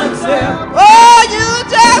 Oh, you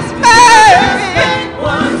just make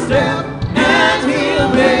one step and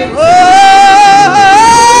he'll make. Oh,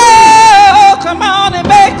 come on and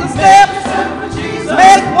make a step.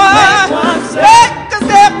 Make one. Make a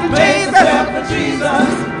step for Jesus.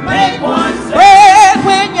 Make one step. Bread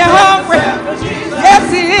when you're hungry. Yes,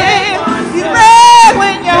 he is. He's bread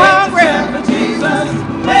when you're hungry.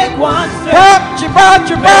 Make one step. Brought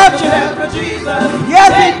you.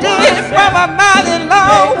 Yes, he did from a mighty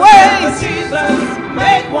long way.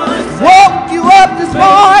 Woke you up this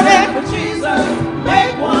morning.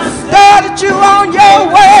 Started you on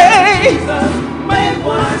your way.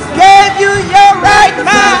 Gave you your right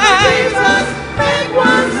mind.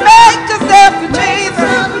 Make a step for Jesus.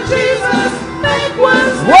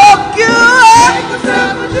 Woke you up.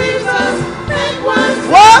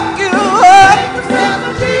 Woke you up.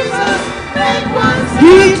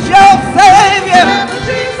 He's your Savior.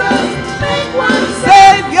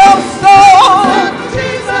 Save your soul.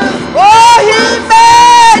 Oh, he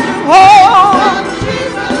made you whole.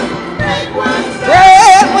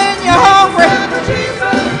 Bread when you're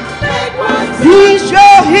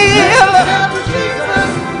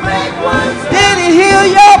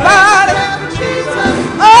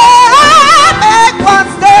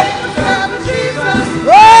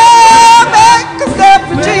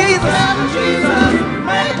Jesus,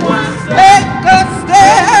 make a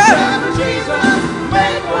step.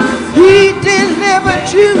 He delivered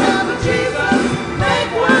you.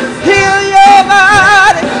 Heal your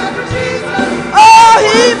body. Oh,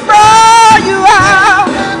 he brought you out.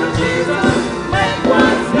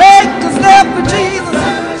 Make a step for Jesus.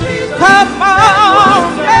 Come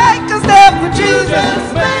on, make a step for Jesus.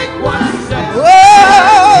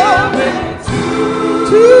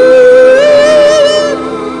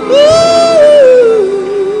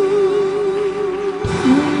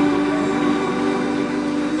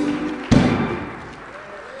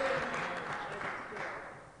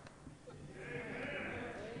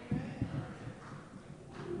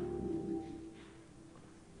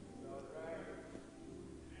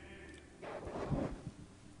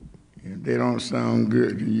 If they don't sound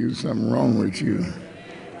good to you, something wrong with you.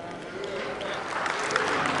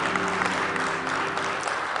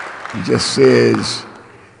 It just says,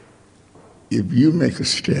 if you make a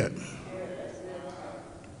step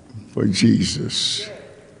for Jesus,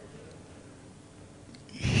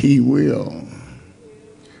 he will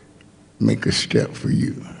make a step for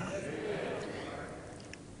you.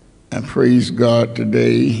 I praise God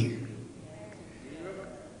today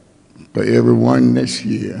for everyone that's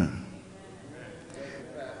here.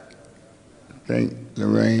 Thank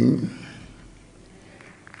Lorraine.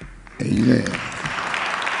 Amen.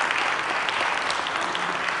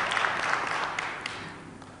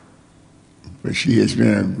 But she has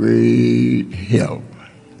been a great help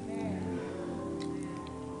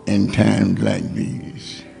in times like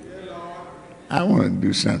these. I want to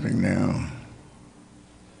do something now.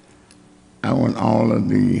 I want all of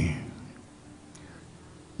the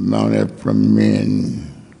Mount Ephraim men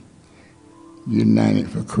united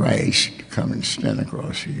for Christ to come and stand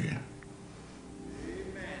across here.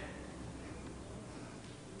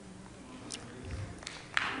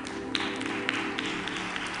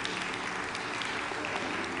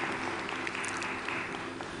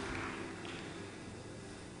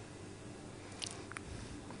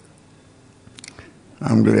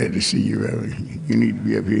 I'm glad to see you, Reverend. You need to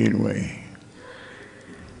be up here anyway.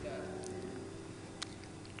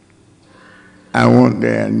 I want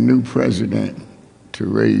their new president to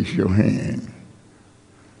raise your hand.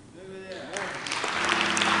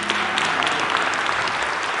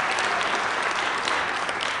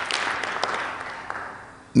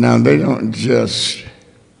 Now, they don't just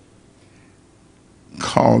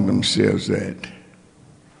call themselves that,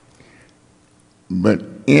 but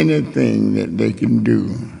anything that they can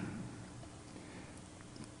do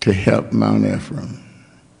to help Mount Ephraim,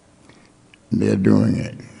 they're doing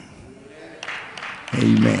it.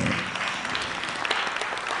 Amen.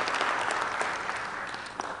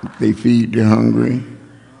 They feed the hungry.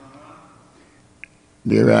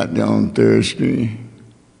 They're out there on Thursday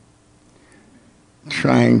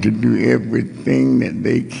trying to do everything that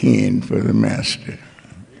they can for the Master.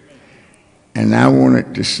 And I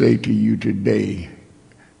wanted to say to you today,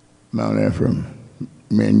 Mount Ephraim,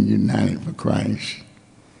 Men United for Christ,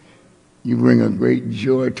 you bring a great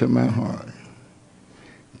joy to my heart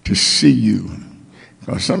to see you.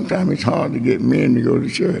 Because sometimes it's hard to get men to go to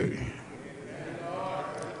church.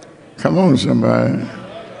 Come on, somebody.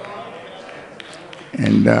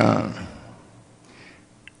 And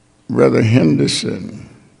Brother Henderson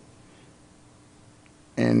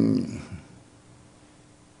and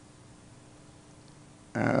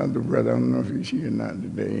our other brother, I don't know if he's here or not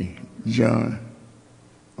today, John.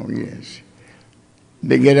 Oh, yes.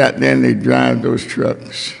 They get out there and they drive those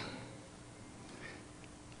trucks.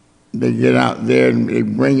 They get out there and they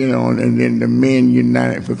bring it on, and then the Men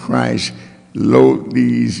United for Christ load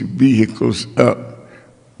these vehicles up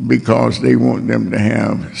because they want them to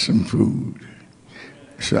have some food.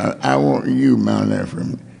 So I want you, Mount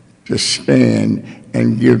Ephraim, to stand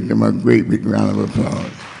and give them a great big round of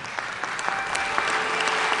applause.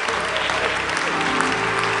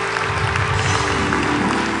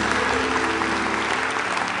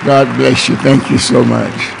 God bless you. Thank you so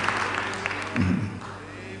much.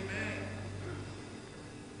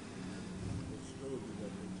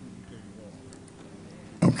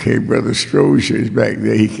 Okay, Brother Strozier is back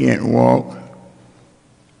there. He can't walk.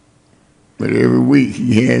 But every week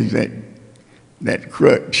he has that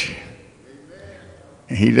crutch.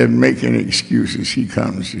 And he doesn't make any excuses. He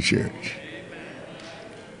comes to church.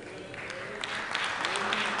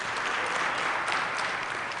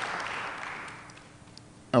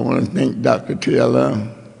 I want to thank Dr.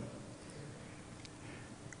 Taylor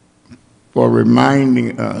for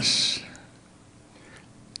reminding us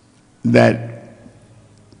that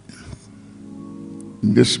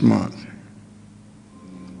this month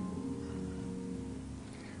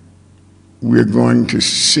we're going to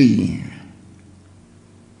see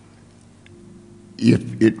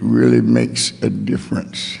if it really makes a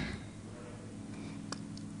difference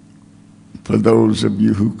for those of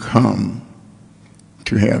you who come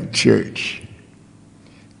to have church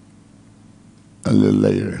a little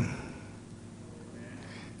later.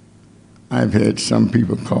 I've had some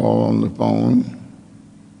people call on the phone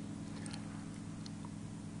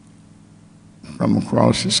from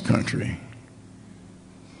across this country,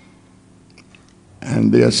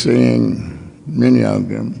 and they're saying, many of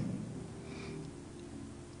them,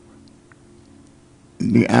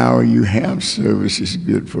 the hour you have service is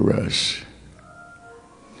good for us.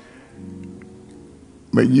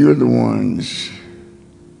 But you're the ones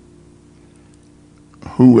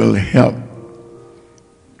who will help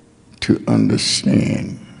to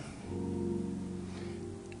understand.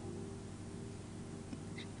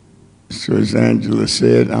 So as Angela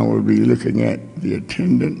said, I will be looking at the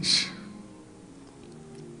attendance,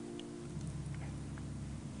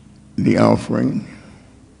 the offering,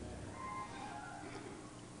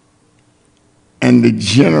 and the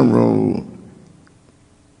general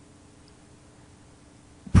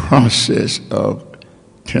process of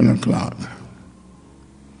 10 o'clock.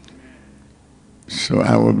 So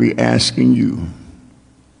I will be asking you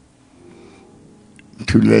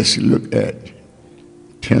to let's look at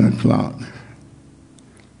 10 o'clock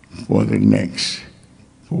for the next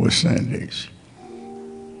 4 Sundays.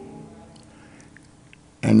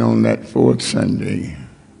 And on that 4th Sunday,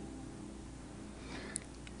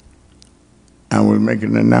 I will make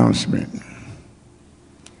an announcement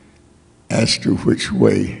as to which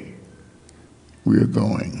way we're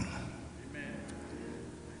going.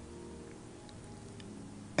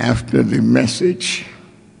 After the message,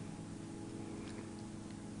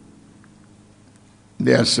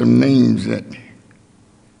 there are some names that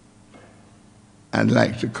I'd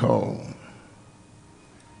like to call.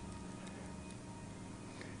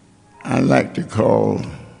 I'd like to call,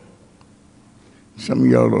 some of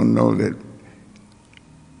y'all don't know that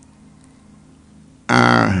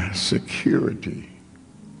our security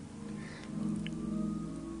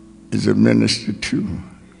is administered to.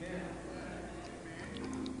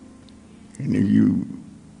 And if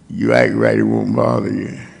you act right, it won't bother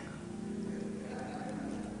you.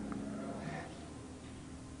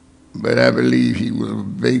 But I believe he will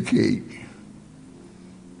vacate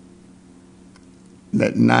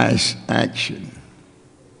that nice action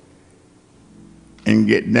and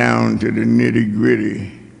get down to the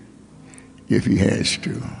nitty-gritty if he has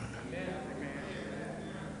to.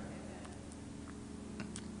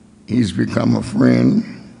 He's become a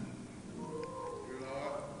friend.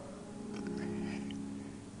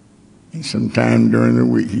 And sometime during the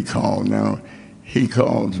week he called. Now, he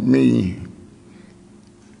calls me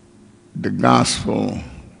the gospel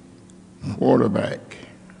quarterback.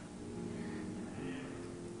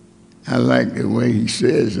 I like the way he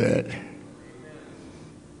says that.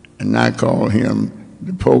 And I call him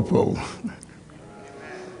the popo.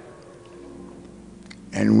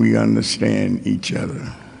 And we understand each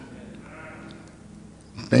other.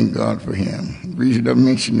 Thank God for him. The reason I'm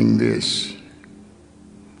mentioning this,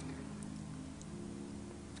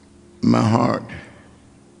 my heart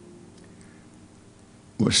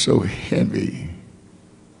was so heavy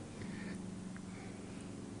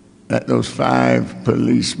that those 5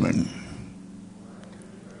 policemen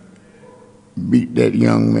beat that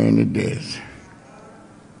young man to death.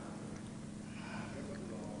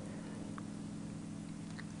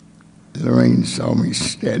 Lorraine saw me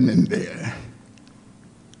standing there.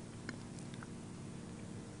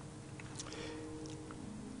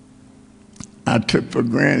 I took for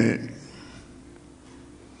granted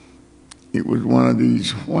it was one of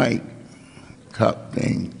these white cop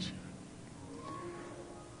things.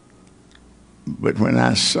 But when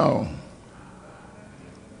I saw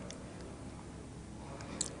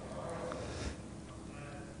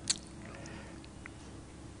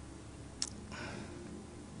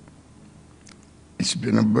it's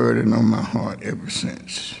been a burden on my heart ever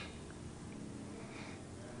since.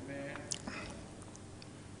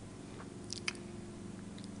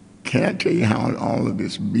 Can I tell you how all of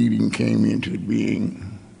this beating came into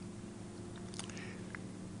being?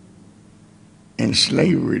 In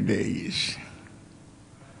slavery days,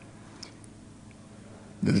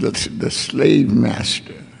 the slave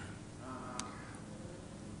master,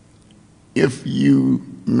 if you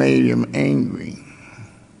made him angry,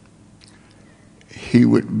 he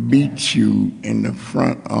would beat you in the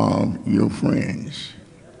front of your friends.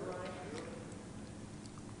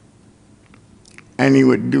 And he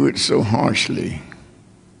would do it so harshly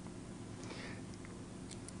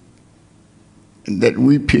that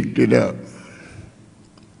we picked it up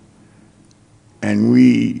and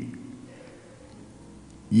we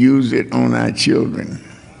use it on our children.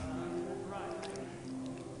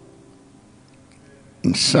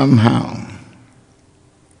 And somehow,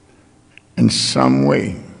 in some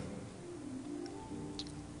way,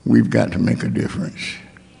 we've got to make a difference.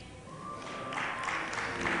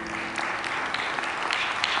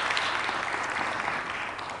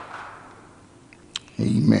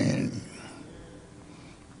 Amen.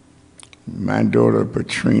 My daughter,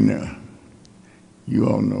 Patrina, you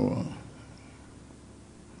all know her.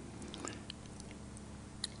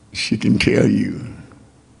 She can tell you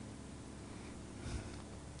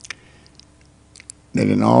that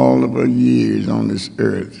in all of her years on this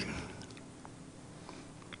earth,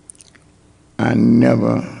 I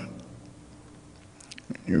never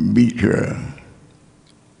beat her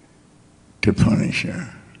to punish her.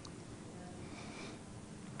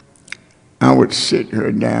 I would sit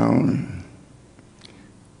her down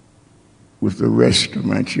with the rest of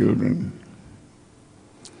my children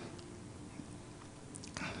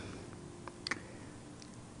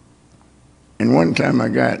and one time I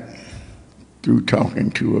got through talking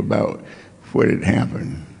to her about what had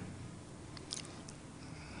happened.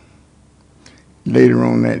 Later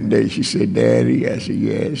on that day, she said, "Daddy," I said,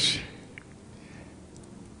 "Yes,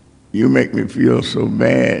 you make me feel so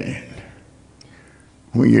bad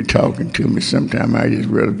when you're talking to me. Sometimes I just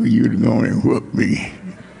rather for you to go on and whoop me."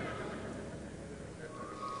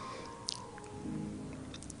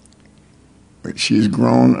 But she's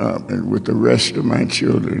grown up, and with the rest of my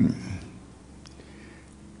children,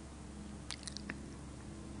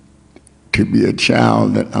 to be a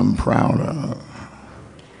child that I'm proud of.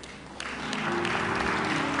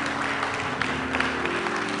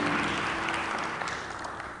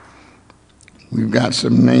 We've got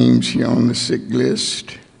some names here on the sick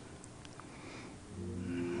list.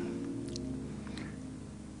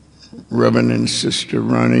 Reverend and Sister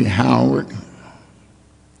Ronnie Howard,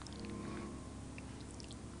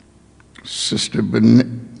 Sister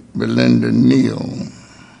Belinda Neal,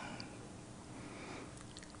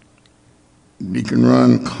 Deacon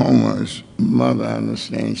Ron Comer's mother, I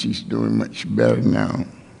understand she's doing much better now.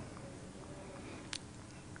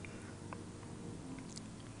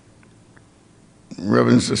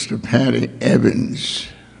 Reverend Sister Patty Evans,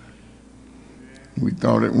 we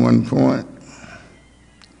thought at one point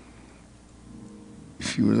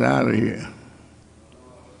she was out of here.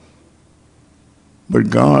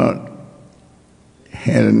 But God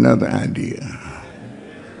had another idea.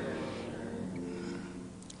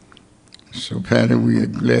 So, Patty, we are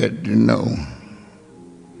glad to know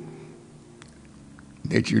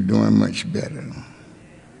that you're doing much better.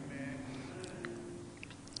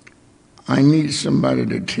 I need somebody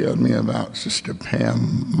to tell me about Sister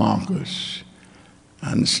Pam Marcus.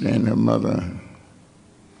 I understand her mother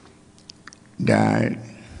died.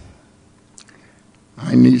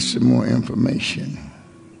 I need some more information.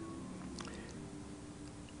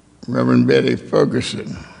 Reverend Betty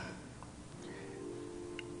Ferguson,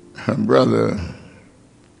 her brother,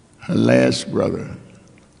 her last brother,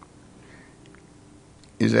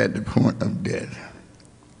 is at the point of death.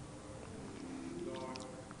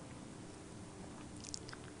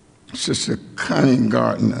 Sister Connie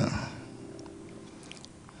Gardner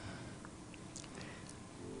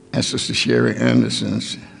and Sister Sherry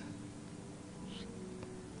Anderson's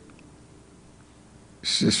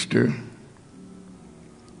sister,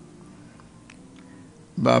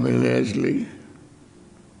 Bobby Leslie,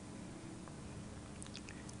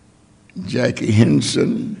 Jackie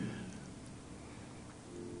Henson,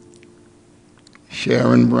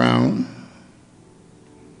 Sharon Brown,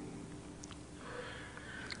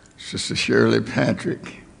 Sister Shirley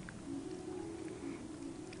Patrick,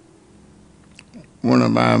 one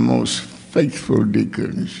of our most faithful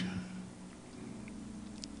deacons,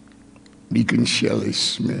 Deacon Shelley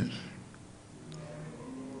Smith.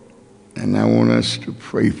 And I want us to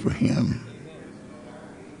pray for him.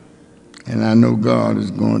 And I know God is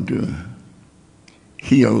going to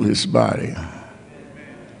heal his body.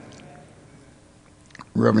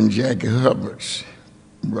 Reverend Jackie Hubbard's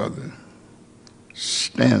brother,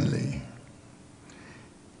 Stanley.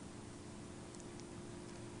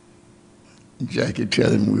 Jackie,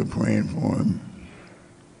 tell him we're praying for him.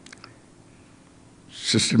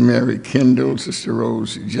 Sister Mary Kendall, Sister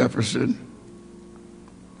Rose Jefferson,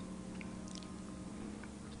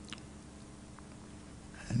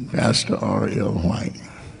 and Pastor R.L. White.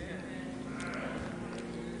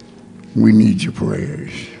 We need your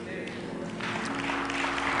prayers.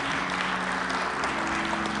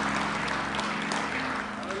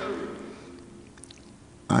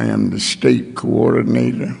 I am the state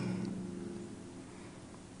coordinator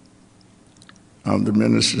of the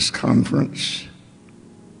Ministers' Conference,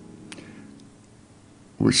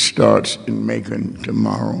 which starts in Macon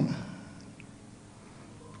tomorrow.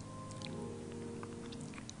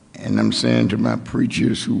 And I'm saying to my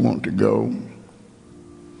preachers who want to go,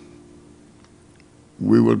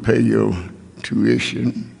 we will pay your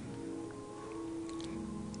tuition,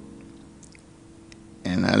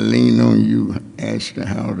 and I lean on you as to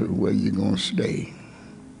where you're going to stay.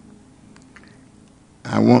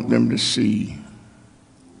 I want them to see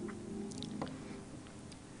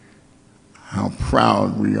how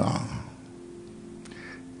proud we are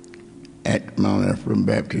at Mount Ephraim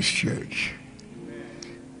Baptist Church.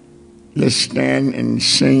 Let's stand and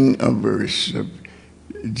sing a verse of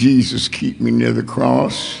Jesus, Keep Me Near the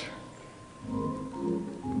Cross.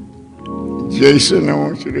 Jason, I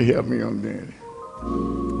want you to help me on that.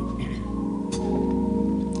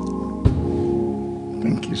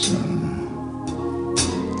 Thank you, son.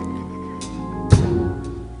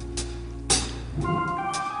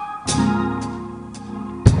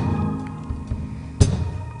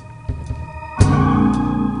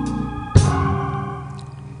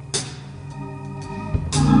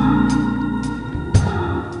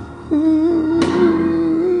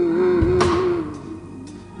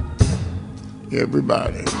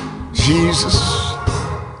 Everybody. Jesus.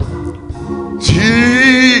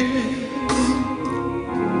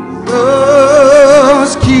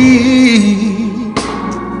 Jesus, keep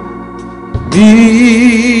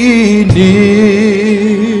me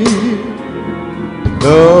near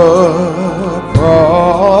the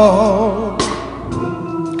cross.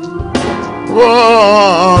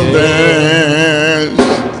 Oh, there's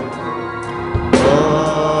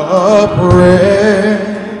a prayer.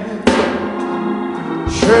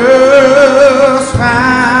 Just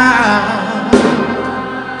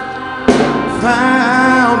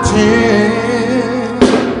fountain,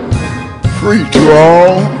 free to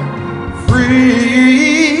all,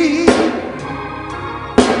 free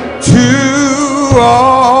to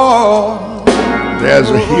all. There's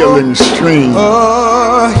a healing stream, a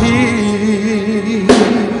healing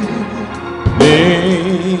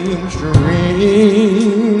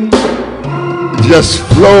stream just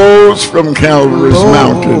flows from Calvary's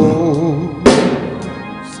mountain.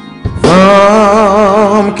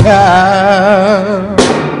 From Calvary's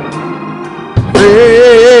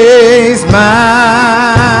mountain.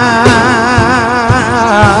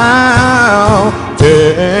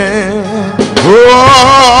 Oh,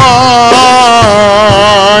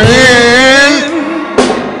 in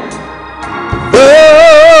the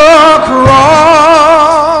cross.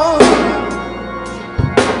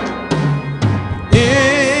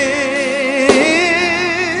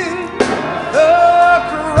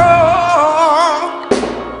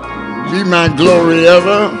 Be my glory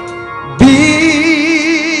ever. Be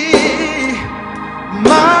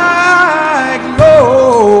my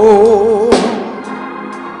glory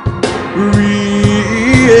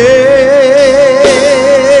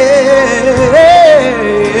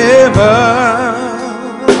ever.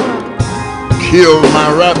 Kill my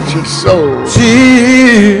raptured soul.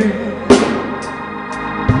 Till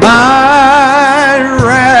my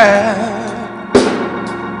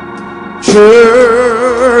raptured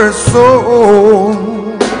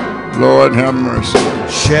soul, Lord have mercy,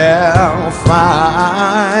 shall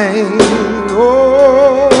find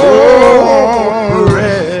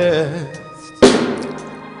rest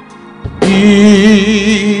beyond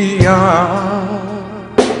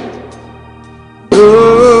the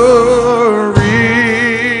river.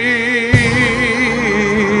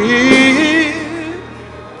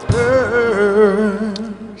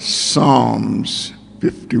 Psalms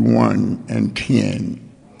 51 and 10.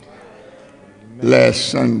 Last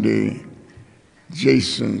Sunday,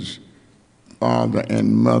 Jason's father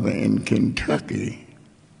and mother in Kentucky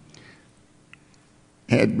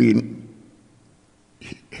had been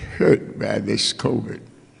hurt by this COVID.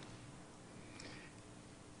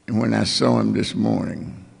 And when I saw him this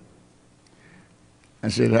morning, I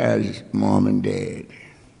said, how's mom and dad?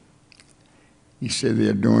 He said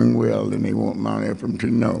they're doing well, and they want Mount Ephraim to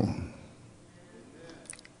know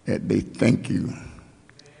that they thank you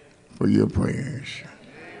for your prayers.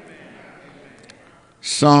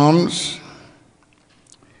 Psalms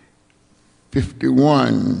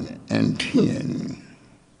 51 and 10.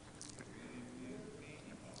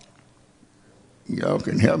 Y'all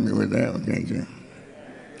can help me with that one, can't you?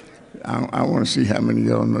 I want to see how many of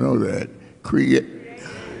y'all know that. Create.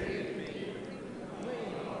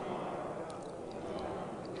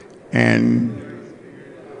 And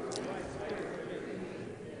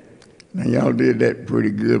Now, y'all did that pretty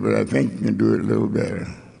good, but I think you can do it a little better.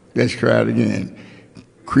 Let's try it again.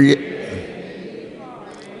 Create.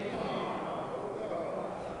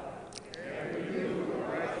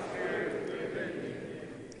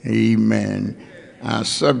 Amen. Our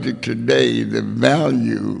subject today, the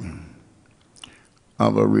value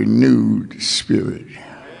of a renewed spirit.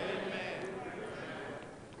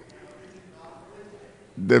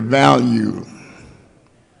 The value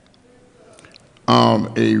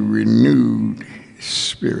of a renewed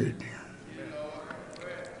spirit.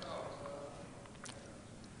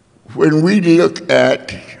 When we look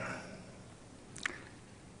at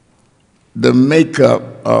the makeup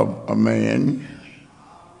of a man,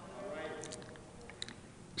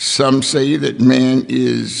 some say that man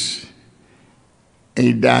is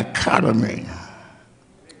a dichotomy,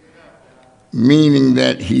 meaning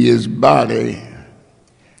that he is body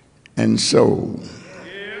and soul.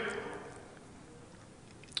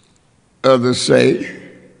 Others say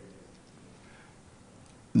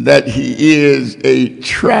that he is a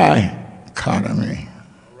trichotomy.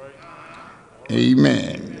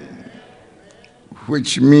 Amen.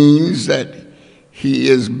 Which means that he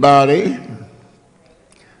is body,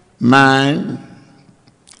 mind,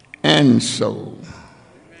 and soul.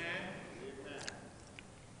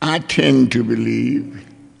 I tend to believe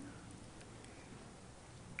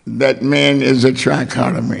that man is a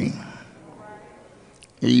trichotomy.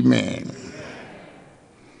 Amen.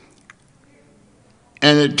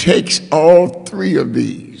 And it takes all three of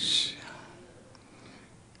these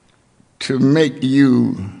to make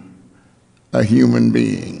you a human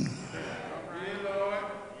being.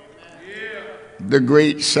 The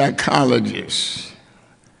great psychologist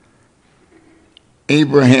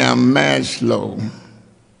Abraham Maslow,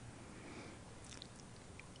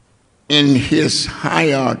 in his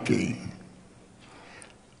hierarchy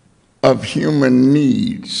of human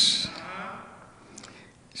needs,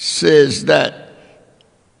 says that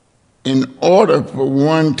in order for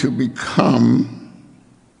one to become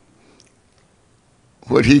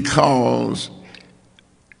what he calls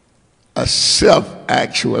a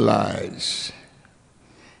self-actualized,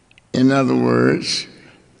 in other words,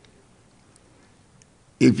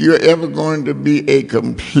 if you're ever going to be a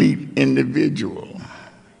complete individual,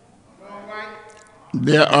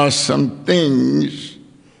 there are some things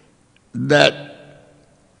that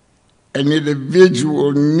an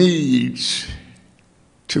individual needs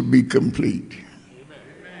to be complete.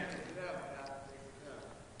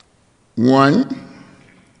 One,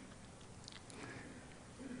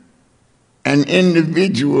 an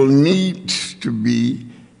individual needs to be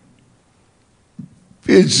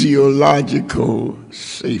physiological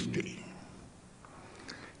safety.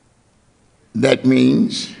 That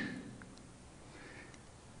means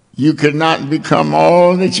you cannot become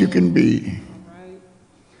all that you can be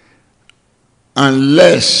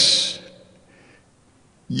unless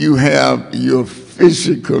you have your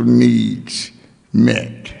physical needs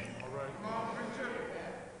met.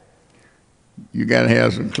 You got to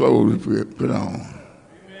have some clothes put on.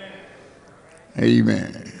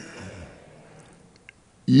 Amen.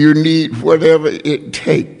 You need whatever it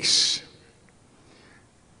takes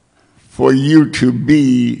for you to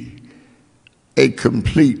be a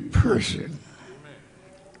complete person.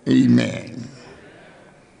 Amen.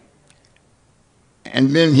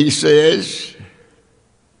 And then he says,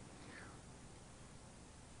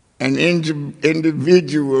 an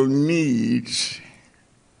individual needs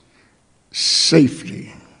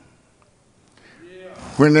safety.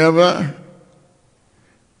 Whenever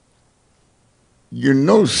you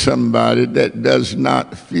know somebody that does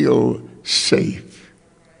not feel safe,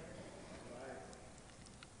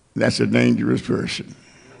 that's a dangerous person.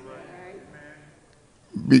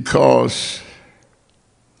 Because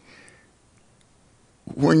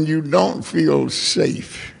when you don't feel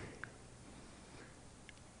safe,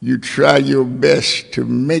 you try your best to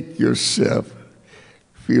make yourself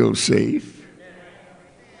feel safe,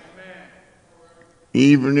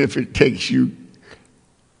 even if it takes you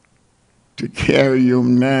to carry your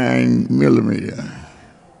 9mm.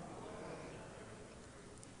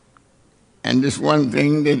 And this one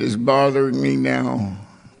thing that is bothering me now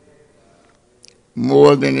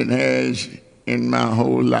more than it has in my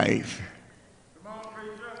whole life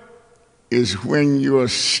is when your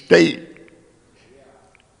state,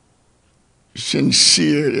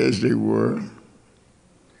 sincere as they were,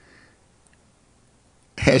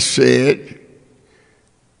 has said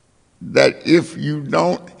that if you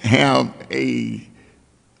don't have a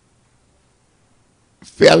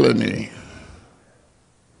felony,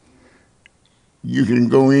 you can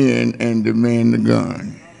go in and demand the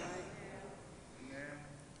gun.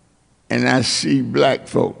 And I see black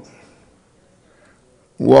folk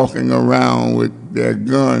walking around with their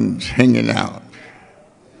guns hanging out.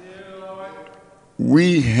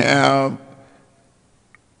 We have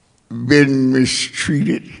been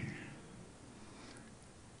mistreated.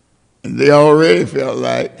 And they already felt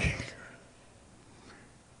like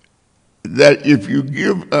that if you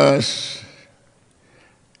give us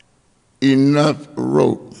enough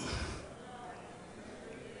rope,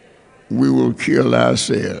 we will kill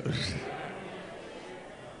ourselves.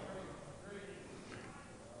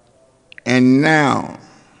 And now,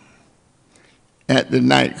 at the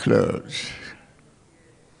nightclubs,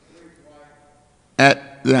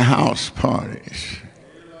 at the house parties,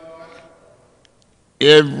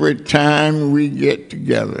 every time we get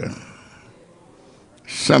together,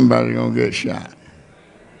 somebody gonna get shot.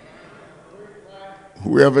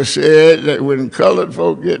 Whoever said that when colored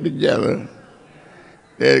folk get together,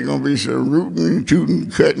 there's gonna be some rooting,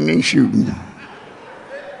 tooting, cutting, and shooting.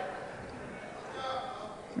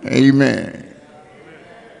 Amen.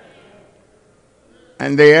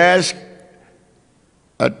 And they asked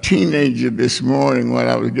a teenager this morning when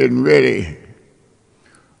I was getting ready,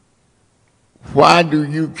 why do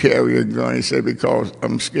you carry a gun? He said, because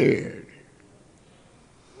I'm scared.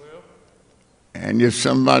 And if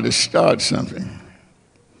somebody starts something,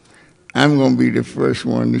 I'm going to be the first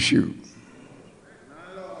one to shoot.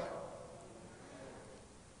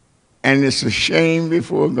 And it's a shame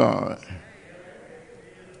before God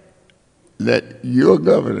that your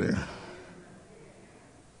governor,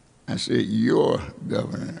 I said your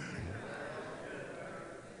governor,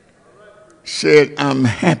 said, I'm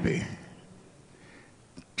happy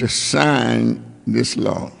to sign this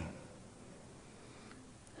law.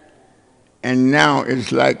 And now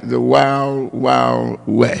it's like the wild, wild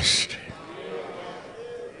west.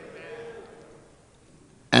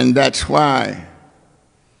 And that's why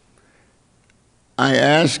I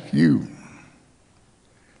ask you,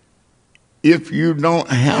 if you don't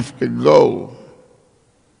have to go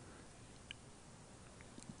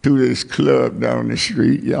to this club down the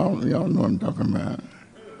street, y'all know what I'm talking about.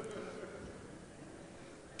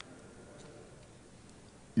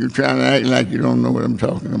 You're trying to act like you don't know what I'm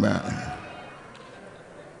talking about.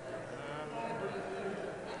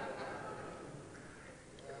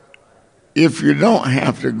 If you don't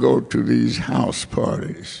have to go to these house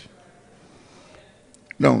parties,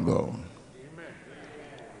 don't go.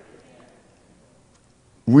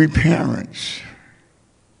 We parents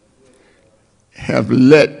have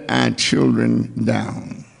let our children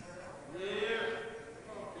down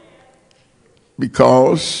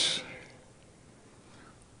because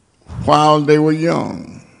while they were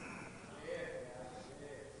young,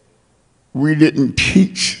 we didn't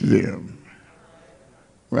teach them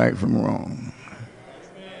right from wrong.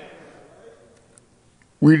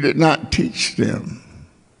 We did not teach them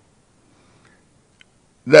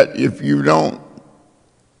that if you don't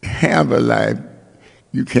have a life,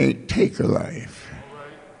 you can't take a life.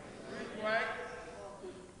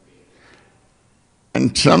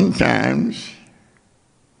 And sometimes,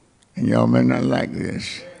 and y'all may not like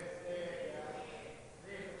this,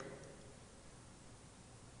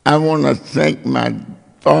 I want to thank my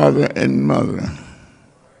father and mother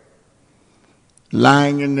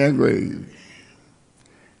lying in their grave,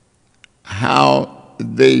 how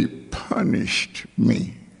they punished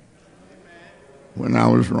me when I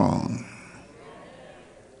was wrong.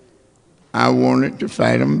 I wanted to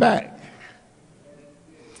fight them back.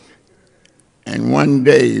 And one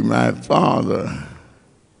day my father,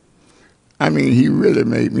 he really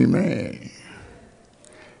made me mad.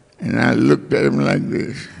 And I looked at him like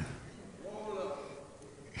this.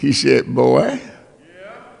 He said, boy,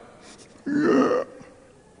 yeah.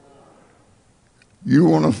 You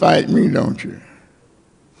want to fight me, don't you?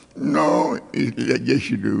 No, yes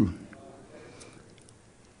you do.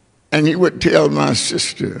 And he would tell my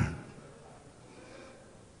sister,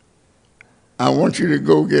 I want you to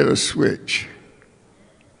go get a switch.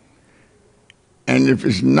 And if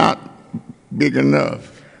it's not big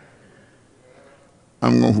enough,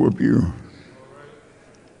 I'm going to whoop you.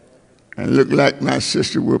 And it looked like my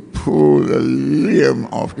sister would pull the limb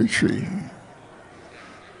off the tree.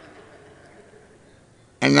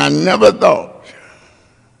 And I never thought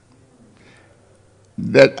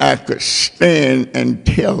that I could stand and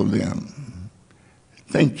tell them,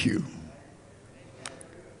 thank you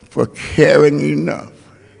for caring enough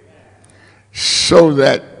so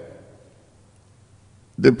that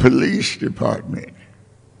the police department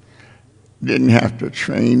didn't have to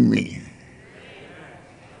train me.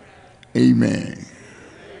 Amen.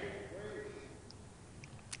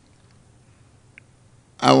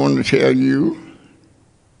 I want to tell you,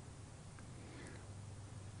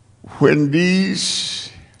 when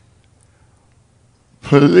these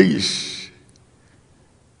police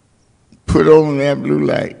put on their blue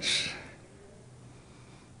lights,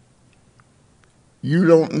 you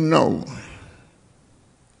don't know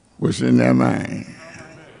what's in their mind.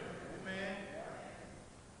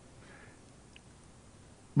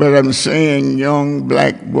 But I'm saying, young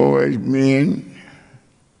black boys, men,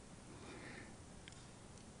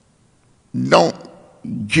 don't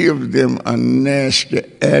give them a nasty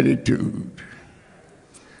attitude.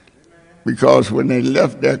 Because when they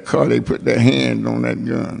left that car, they put their hand on that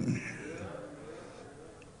gun.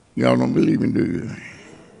 Y'all don't believe me, do you?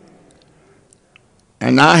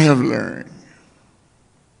 And I have learned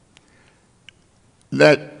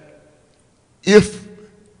that if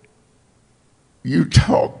you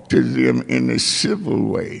talk to them in a civil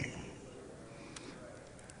way,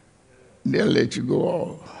 they'll let you go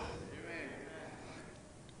off.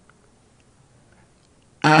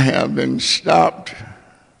 I have been stopped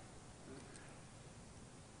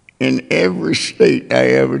in every state I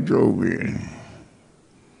ever drove in.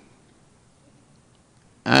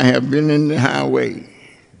 I have been in the highway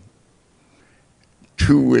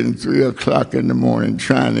 2 and 3 o'clock in the morning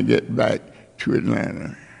trying to get back to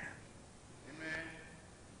Atlanta.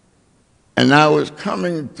 And I was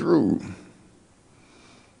coming through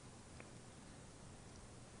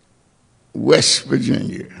West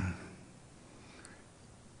Virginia,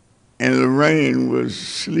 and Lorraine was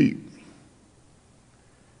asleep.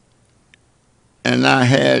 And I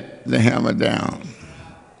had the hammer down.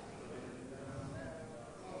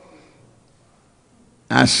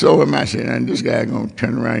 I saw him, I said, this guy gonna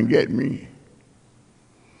turn around and get me.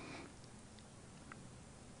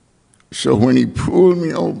 So when he pulled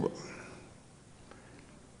me over,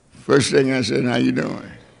 first thing I said, how you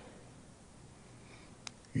doing?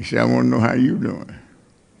 He said, I want to know how you doing.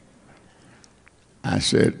 I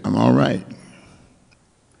said, I'm all right.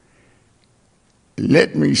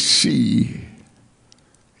 Let me see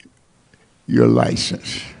your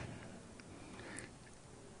license.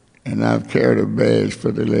 And I've carried a badge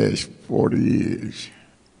for the last 40 years.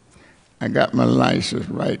 I got my license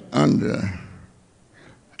right under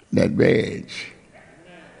that badge.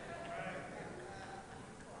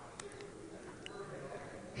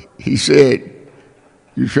 He said,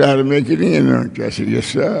 you try to make it in, aren't you? I said, yes,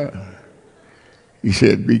 sir. He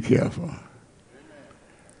said, be careful.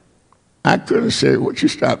 I could have said, what you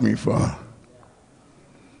stopped me for?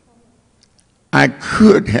 I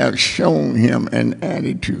could have shown him an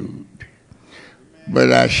attitude, but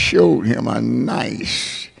I showed him a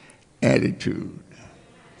nice attitude.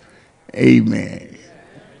 Amen.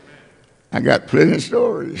 I got plenty of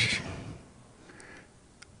stories.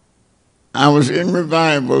 I was in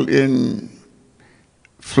revival in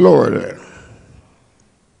Florida.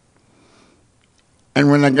 And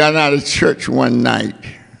when I got out of church one night,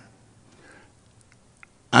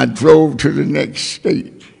 I drove to the next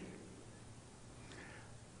state.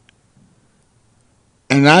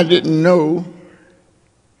 And I didn't know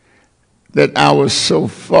that I was so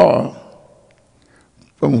far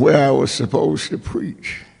from where I was supposed to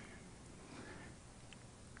preach.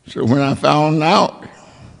 So when I found out,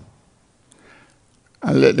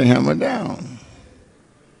 I let the hammer down.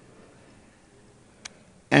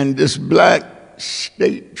 And this black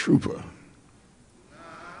state trooper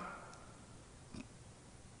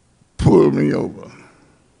pulled me over.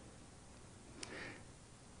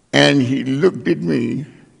 And he looked at me,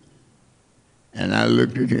 and I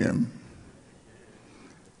looked at him.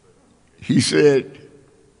 He said,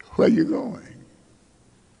 where you going?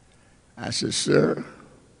 I said, sir,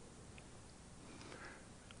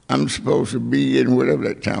 I'm supposed to be in whatever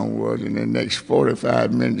that town was in the next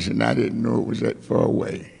 45 minutes, and I didn't know it was that far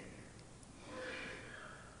away.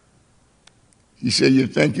 He said, you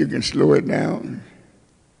think you can slow it down?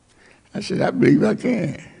 I said, I believe I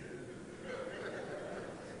can.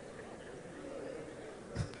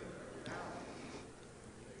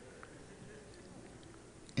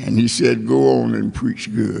 And he said, go on and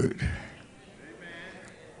preach good.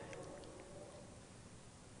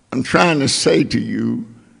 I'm trying to say to you,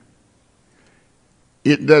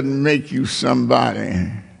 it doesn't make you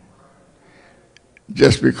somebody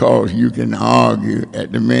just because you can argue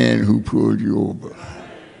at the man who pulled you over.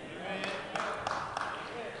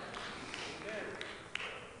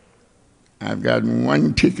 I've gotten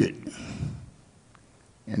one ticket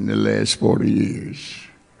in the last 40 years.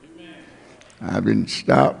 I've been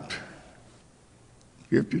stopped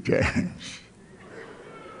 50 times.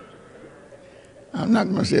 I'm not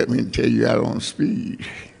going to sit here and tell you I don't speed.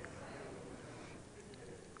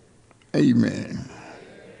 Amen.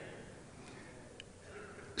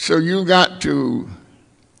 So you got to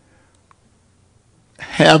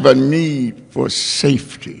have a need for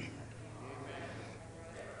safety.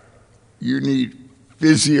 You need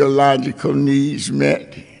physiological needs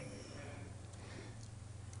met.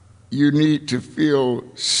 You need to feel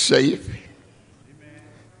safe.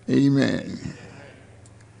 Amen.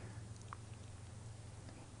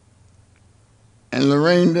 And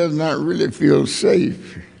Lorraine does not really feel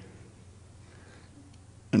safe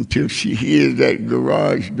until she hears that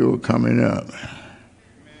garage door coming up.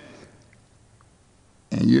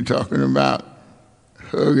 And you're talking about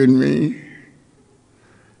hugging me.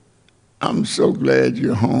 I'm so glad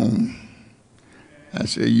you're home. I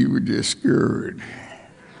said, you were just scared.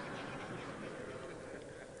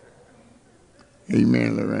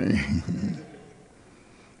 Amen, Lorraine.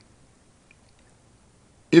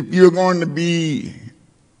 If you're going to be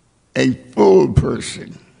a full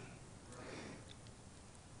person,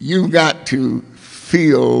 you've got to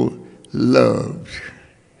feel loved.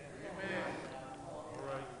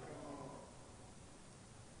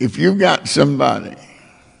 If you've got somebody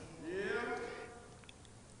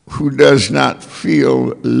who does not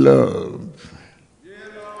feel love,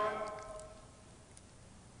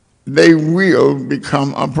 they will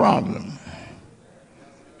become a problem.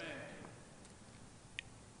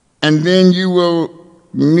 And then you will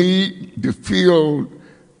need to feel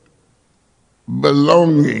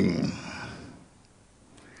belonging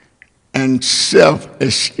and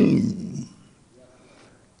self-esteem.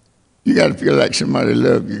 You got to feel like somebody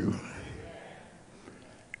loves you.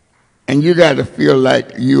 And you got to feel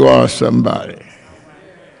like you are somebody.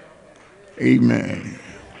 Amen.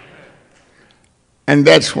 And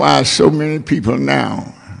that's why so many people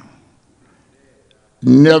now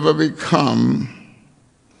never become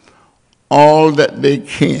all that they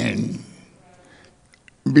can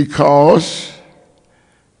because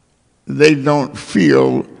they don't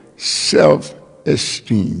feel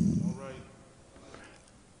self-esteem.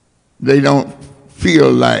 They don't feel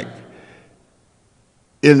like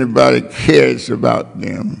anybody cares about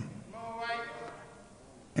them.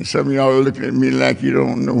 And some of y'all are looking at me like you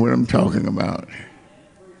don't know what I'm talking about.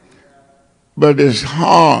 But it's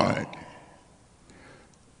hard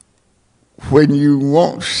when you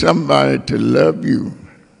want somebody to love you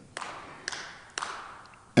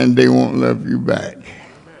and they won't love you back.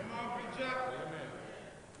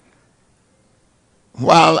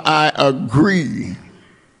 While I agree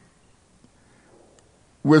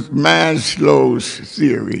with Maslow's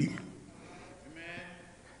theory,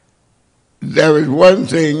 there is one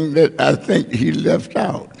thing that I think he left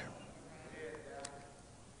out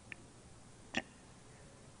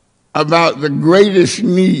about the greatest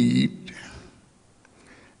need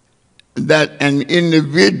that an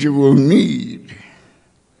individual need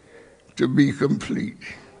to be complete.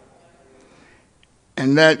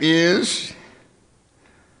 And that is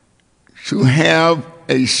to have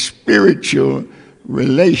a spiritual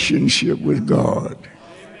relationship with God.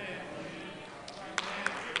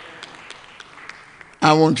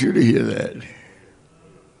 I want you to hear that.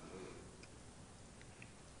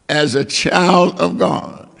 As a child of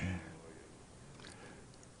God,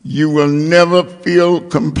 you will never feel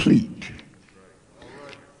complete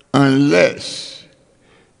unless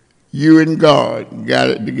you and God got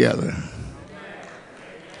it together.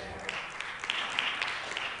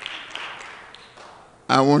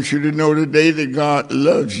 I want you to know today that God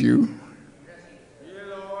loves you,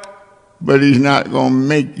 but he's not going to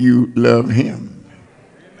make you love him.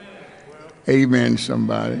 Amen,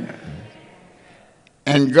 somebody.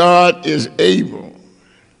 And God is able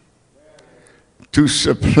to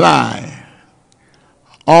supply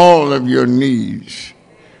all of your needs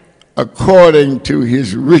according to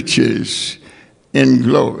his riches in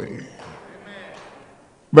glory.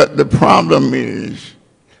 But the problem is,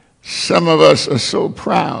 some of us are so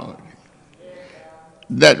proud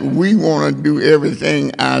that we want to do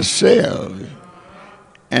everything ourselves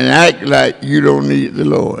and act like you don't need the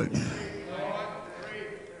Lord.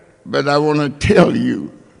 But I want to tell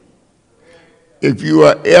you, if you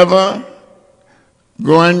are ever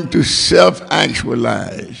going to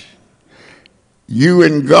self-actualize, you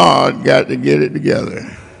and God got to get it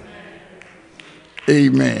together.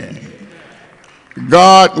 Amen.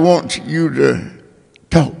 God wants you to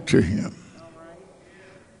talk to him.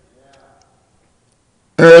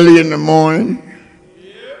 Early in the morning,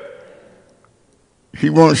 he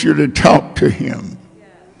wants you to talk to him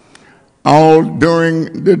all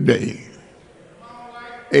during the day.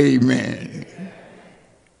 Amen.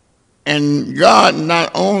 And God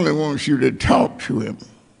not only wants you to talk to him,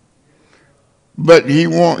 but he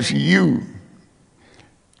wants you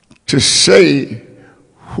to say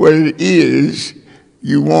what it is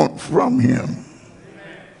you want from him.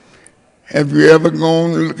 Have you ever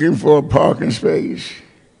gone looking for a parking space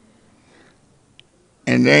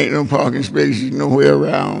and there ain't no parking spaces nowhere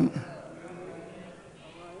around?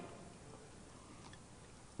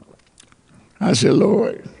 I said,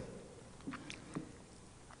 Lord,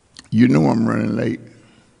 you know I'm running late.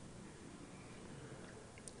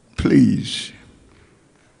 Please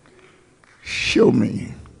show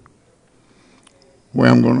me where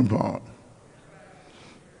I'm going to park.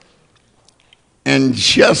 And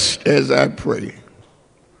just as I pray,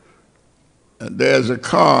 there's a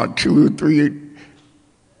car 2 or 3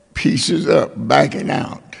 pieces up backing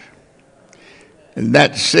out. And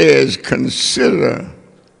that says, consider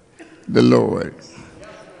the Lord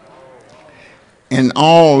in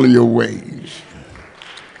all your ways,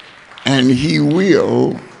 and he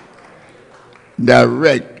will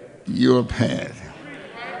direct your path.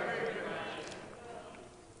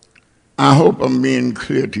 I hope I'm being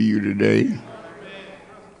clear to you today.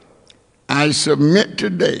 I submit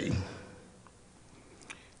today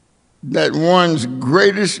that one's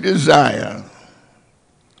greatest desire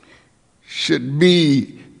should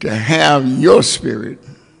be to have your spirit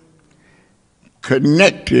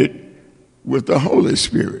connected with the Holy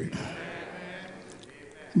Spirit.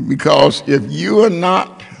 Because if you are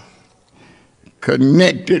not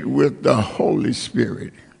connected with the Holy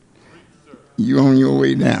Spirit, you're on your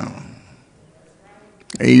way down.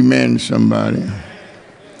 Amen, somebody.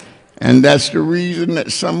 And that's the reason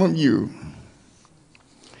that some of you,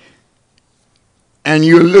 and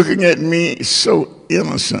you're looking at me so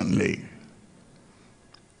innocently,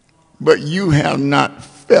 but you have not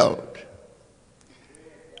felt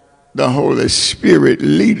the Holy Spirit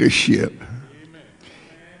leadership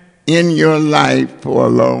in your life for a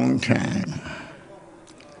long time.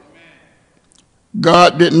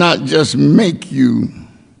 God did not just make you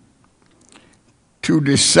to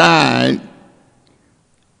decide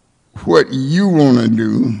what you want to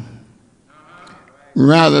do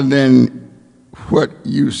rather than what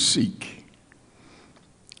you seek.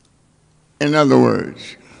 In other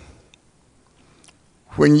words,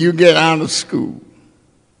 when you get out of school,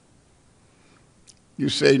 you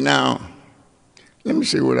say, now, let me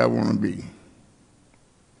see what I want to be.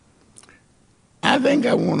 I think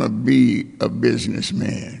I want to be a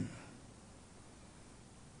businessman.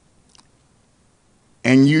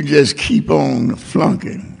 And you just keep on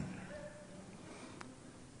flunking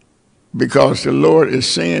because the Lord is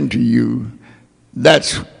saying to you,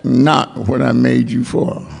 that's not what I made you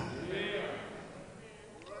for.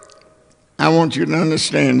 I want you to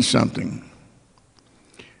understand something.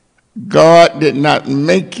 God did not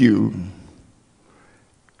make you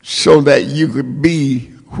so that you could be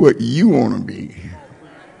what you want to be.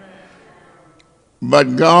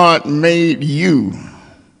 But God made you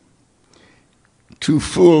to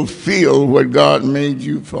fulfill what God made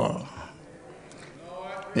you for.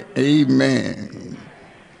 Amen.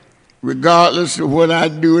 Regardless of what I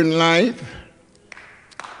do in life,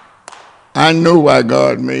 I know why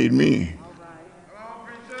God made me.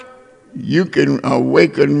 You can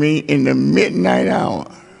awaken me in the midnight hour,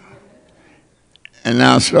 and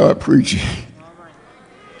I'll start preaching.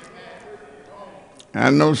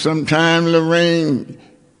 I know sometimes Lorraine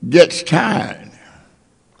gets tired,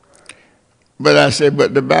 but I say,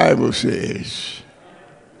 but the Bible says,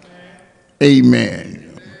 amen.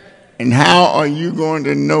 And how are you going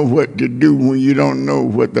to know what to do when you don't know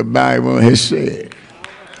what the Bible has said?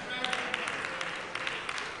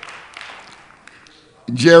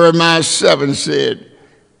 Jeremiah 7 said,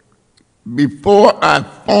 before I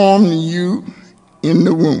formed you in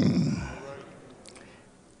the womb,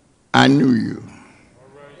 I knew you.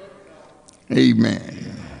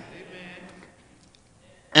 Amen.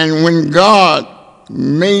 And when God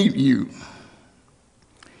made you,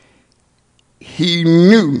 he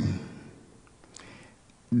knew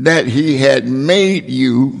that he had made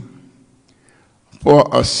you for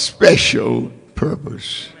a special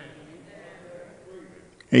purpose.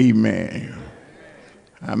 Amen.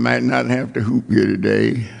 I might not have to hoop here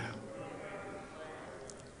today.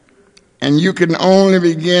 And you can only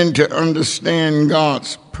begin to understand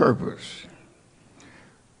God's purpose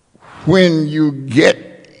when you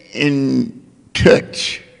get in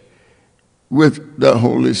touch with the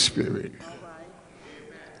Holy Spirit.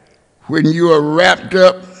 When you are wrapped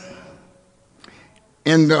up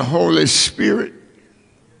in the Holy Spirit,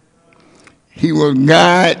 he will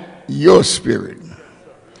guide your spirit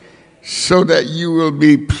so that you will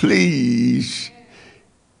be pleased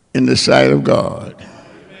in the sight of God.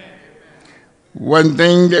 One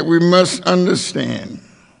thing that we must understand,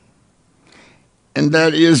 and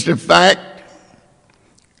that is the fact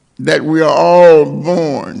that we are all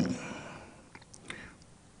born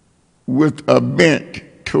with a bent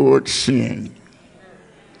towards sin.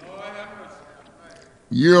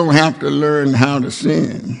 You don't have to learn how to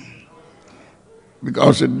sin,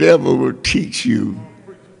 because the devil will teach you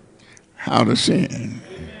how to sin.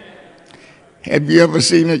 Have you ever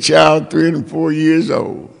seen a child 3 and 4 years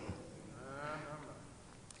old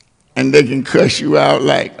and they can cuss you out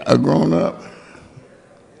like a grown-up?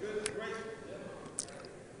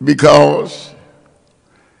 Because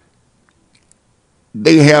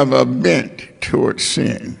they have a bent towards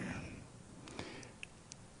sin.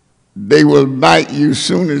 They will bite you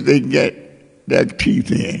soon as they get their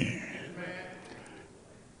teeth in.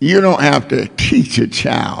 You don't have to teach a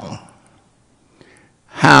child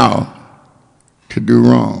how to do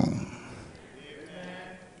wrong.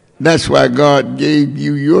 That's why God gave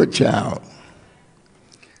you your child,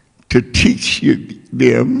 to teach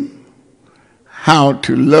them how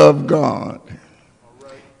to love God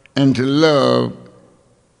and to love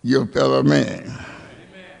your fellow man.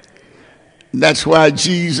 That's why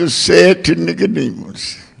Jesus said to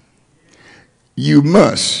Nicodemus, you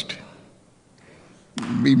must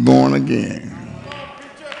be born again.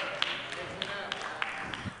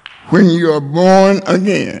 When you are born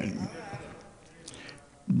again,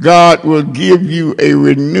 God will give you a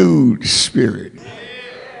renewed spirit.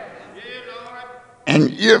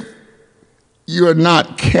 And if you're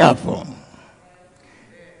not careful,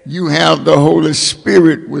 you have the Holy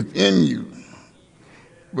Spirit within you.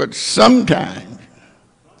 But sometimes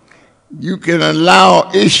you can allow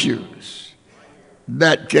issues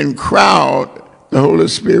that can crowd the Holy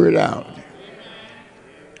Spirit out.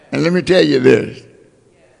 And let me tell you this,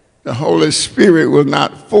 the Holy Spirit will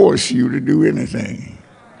not force you to do anything.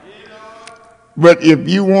 But if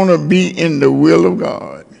you want to be in the will of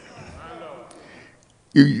God,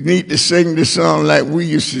 you need to sing the song like we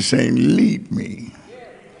used to sing, lead me,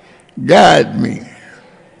 guide me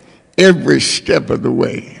every step of the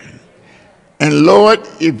way. And Lord,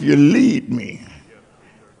 if you lead me,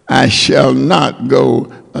 I shall not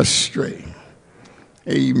go astray.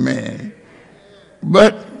 Amen.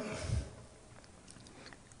 But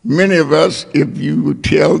many of us, if you would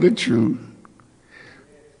tell the truth,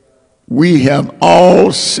 we have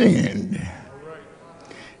all sinned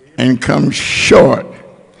and come short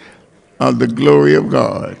of the glory of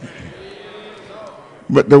God.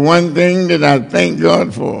 But the one thing that I thank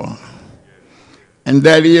God for, and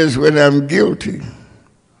that is when I'm guilty,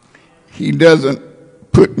 he doesn't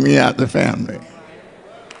put me out the family.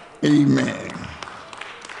 Amen.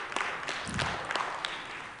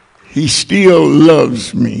 He still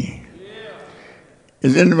loves me.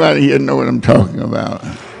 Does anybody here know what I'm talking about?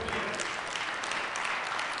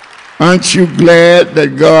 Aren't you glad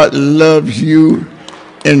that God loves you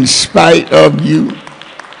in spite of you?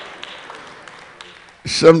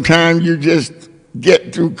 Sometimes you just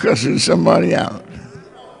get through cussing somebody out.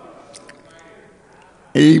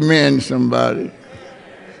 Amen, somebody.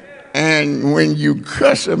 And when you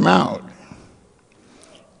cuss them out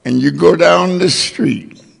and you go down the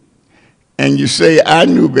street and you say, I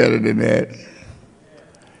knew better than that,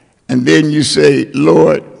 and then you say,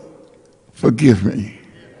 Lord, forgive me.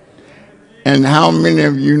 And how many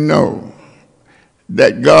of you know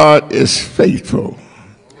that God is faithful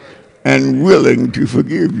and willing to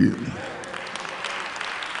forgive you?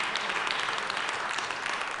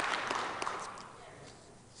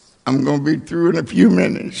 I'm going to be through in a few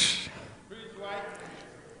minutes.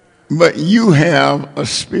 But you have a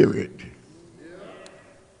spirit.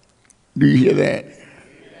 Do you hear that?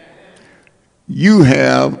 You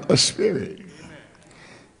have a spirit.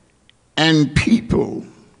 And people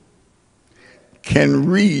can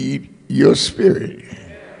read your spirit.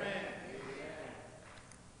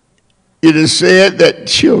 It is said that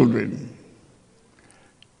children,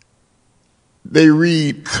 they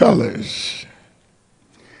read colors.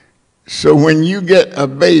 So when you get a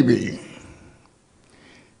baby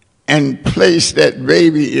and place that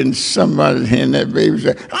baby in somebody's hand, that baby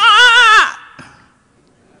says, ah!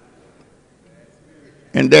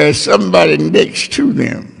 And there's somebody next to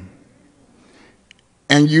them,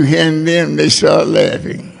 and you hand them, they start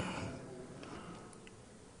laughing.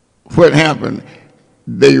 What happened?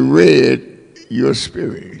 They read your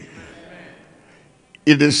spirit.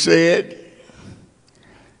 It is said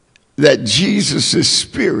that Jesus'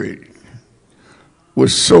 spirit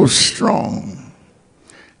was so strong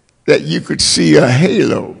that you could see a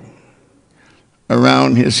halo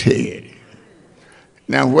around his head.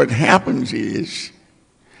 Now what happens is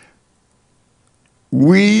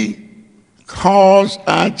we cause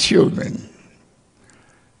our children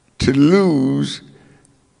to lose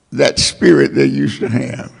that spirit they used to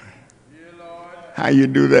have. How you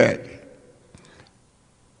do that?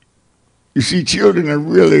 You see, children are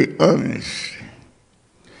really honest.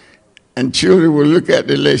 And children will look at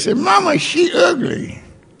the lady and say, Mama, she ugly.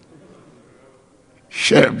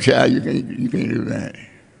 Shut up, child, you can't do that.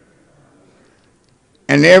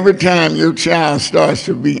 And every time your child starts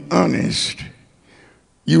to be honest,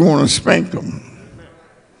 you want to spank them.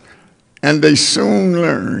 And they soon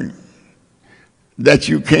learn that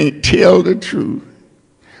you can't tell the truth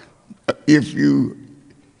if you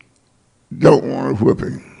don't want a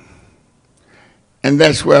whipping. And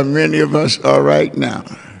that's where many of us are right now.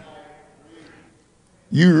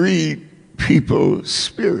 You read people's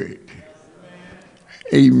spirit.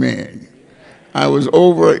 Amen. I was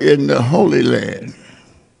over in the Holy Land,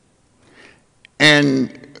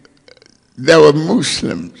 and there were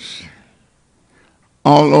Muslims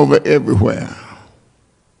all over everywhere.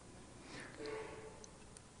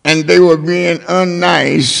 And they were being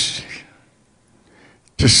unnice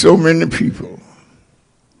to so many people.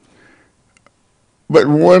 But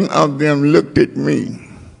one of them looked at me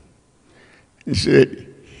and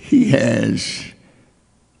said, he has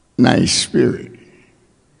nice spirit.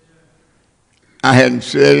 I hadn't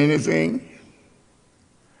said anything.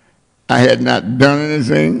 I had not done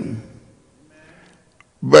anything.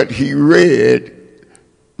 But he read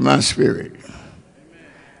my spirit.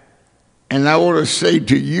 And I want to say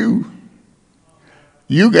to you,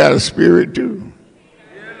 you got a spirit too.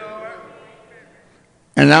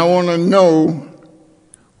 And I want to know,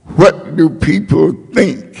 what do people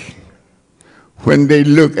think when they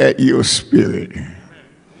look at your spirit?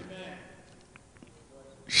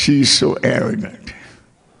 She's so arrogant.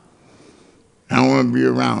 I want to be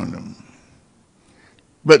around them.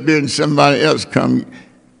 But then somebody else comes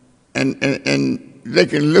and they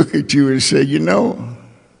can look at you and say, you know,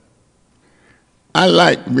 I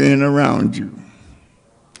like being around you.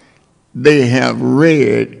 They have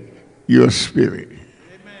read your spirit.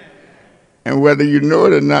 And whether you know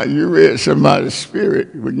it or not, you read somebody's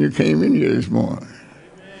spirit when you came in here this morning.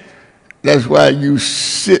 That's why you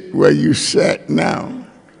sit where you sat now.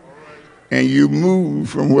 And you moved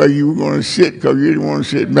from where you were going to sit because you didn't want to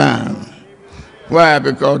sit down. Why?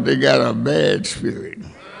 Because they got a bad spirit.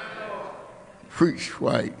 Preach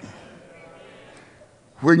white.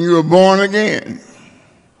 When you were born again,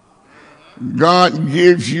 God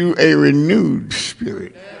gives you a renewed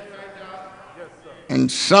spirit. And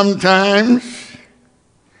sometimes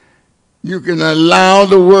you can allow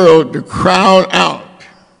the world to crowd out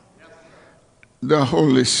the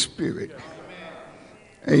Holy Spirit.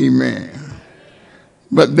 Amen.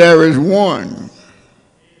 But there is one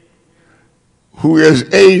who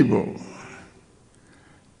is able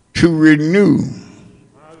to renew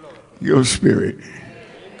your spirit.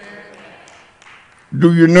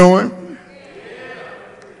 Do you know him?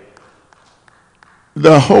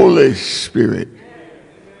 The Holy Spirit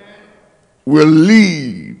will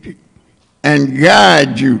lead and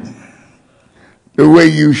guide you the way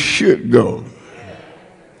you should go.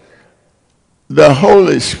 The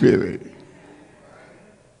Holy Spirit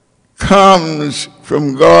comes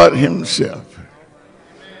from God himself.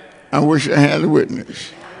 I wish I had a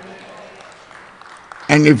witness.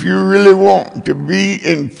 And if you really want to be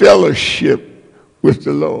in fellowship with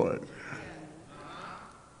the Lord,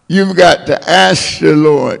 you've got to ask the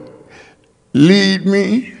Lord, lead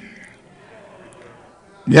me,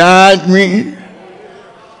 guide me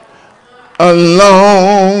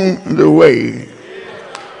along the way.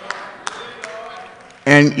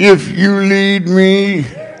 And if you lead me,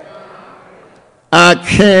 I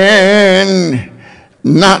can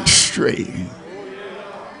not stray.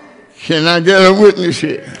 Can I get a witness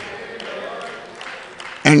here?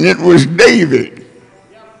 And it was David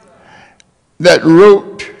that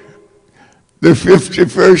wrote the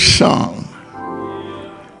 51st Psalm.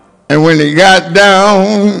 And when he got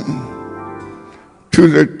down to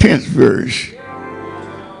the 10th verse,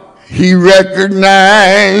 he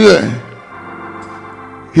recognized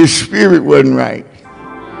his spirit wasn't right.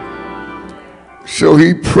 So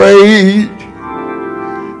he prayed,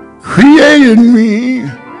 create in me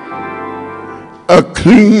a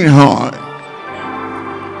clean heart.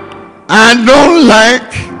 I don't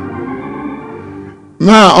like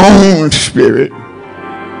my own spirit,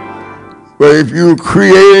 but if you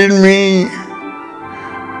create in me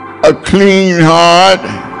a clean heart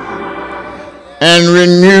and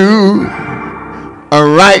renew a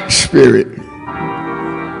right spirit.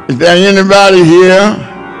 Is there anybody here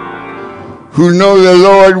who knows the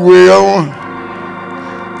Lord will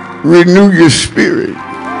renew your spirit?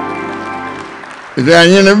 Is there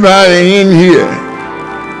anybody in here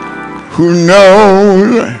who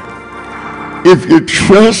knows if you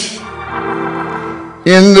trust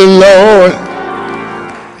in the Lord,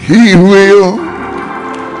 He will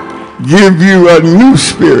give you a new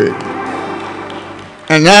spirit.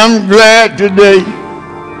 And I'm glad today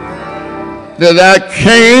that I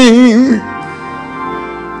came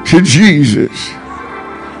to Jesus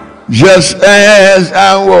just as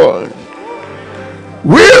I was,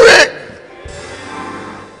 weary,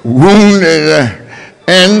 wounded,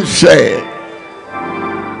 and sad.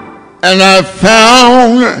 And I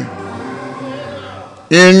found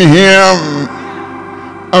in him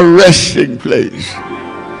a resting place.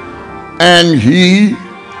 And he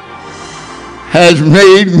has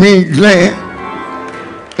made me glad.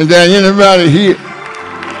 And that anybody here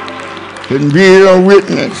can be a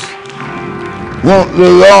witness. Want the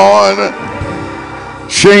Lord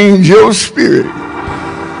change your spirit.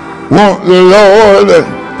 Want the Lord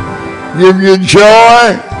give you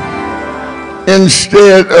joy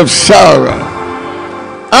instead of sorrow.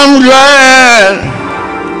 I'm glad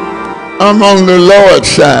I'm on the Lord's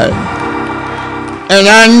side. And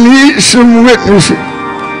I need some witnesses.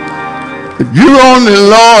 If you're on the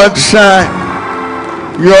Lord's side,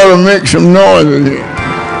 you ought to make some noise in here.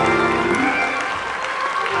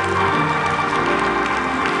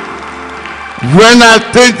 When I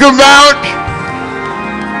think about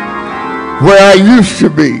where I used to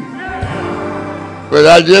be, but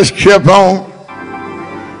I just kept on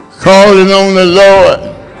calling on the Lord,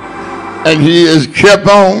 and he has kept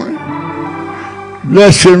on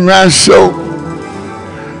blessing my soul.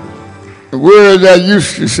 The words I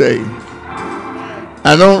used to say,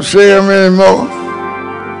 I don't say them anymore.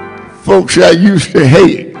 Folks I used to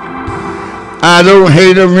hate, I don't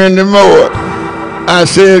hate them anymore. I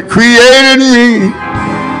said, created me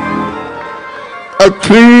a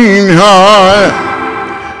clean heart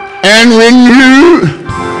and renew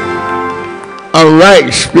a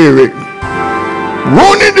right spirit.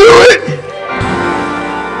 Won't he do it?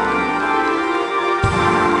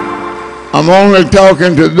 I'm only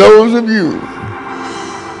talking to those of you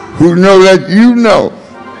who know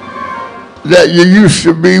that you used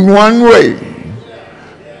to be one way,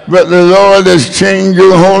 but the Lord has changed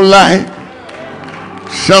your whole life.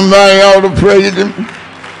 Somebody ought to praise him.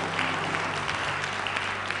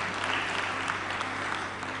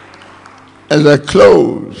 As I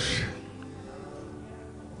close,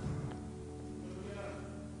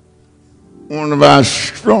 one of our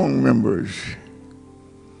strong members,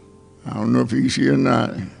 I don't know if he's here or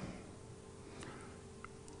not,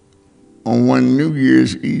 on one New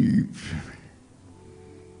Year's Eve,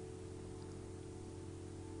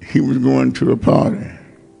 he was going to a party.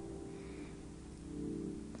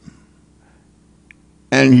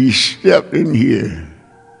 And he stepped in here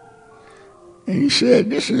and he said,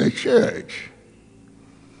 this is a church.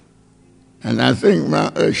 And I think my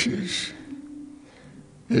ushers,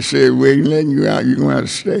 they said, we ain't letting you out, you're going to have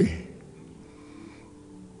to stay.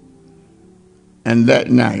 And that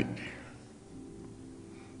night,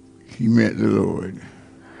 he met the Lord.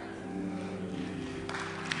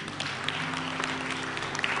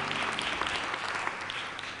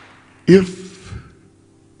 If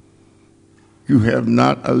you have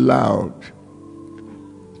not allowed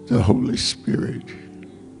the Holy Spirit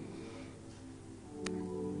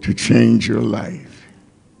to change your life,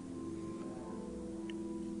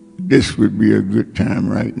 this would be a good time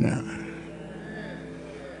right now.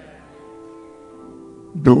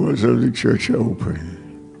 Doors of the church are open.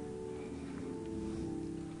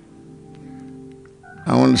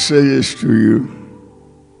 I want to say this to you.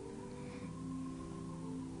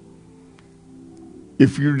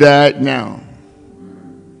 If you died now,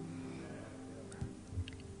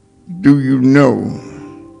 do you know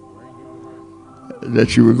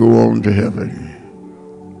that you will go on to heaven?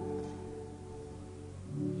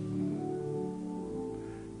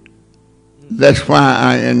 That's why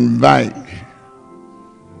I invite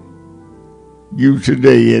you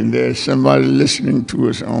today, and there's somebody listening to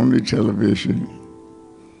us on the television,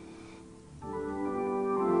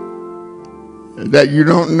 that you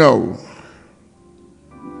don't know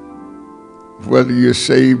whether you're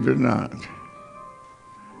saved or not.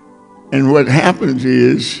 And what happens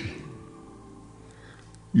is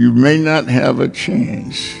you may not have a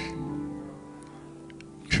chance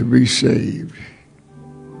to be saved.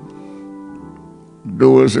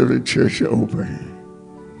 Doors of the church are open.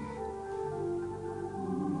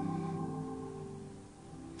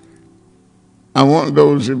 I want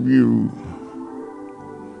those of you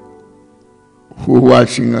who are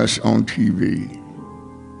watching us on TV,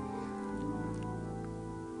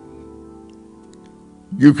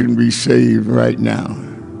 you can be saved right now.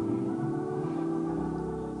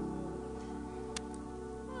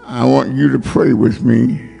 I want you to pray with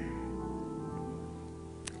me.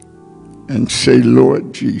 and say,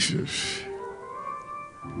 Lord Jesus,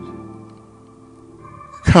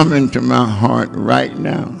 come into my heart right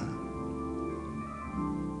now.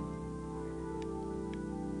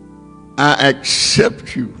 I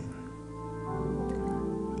accept you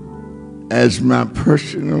as my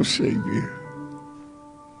personal Savior.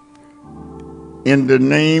 In the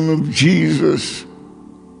name of Jesus,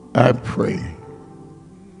 I pray.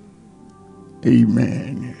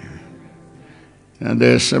 Amen. Now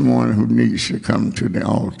there's someone who needs to come to the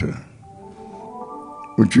altar.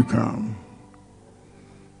 Would you come?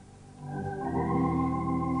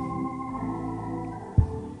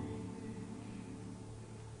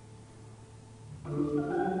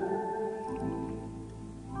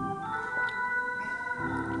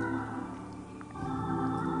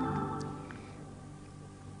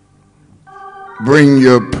 Bring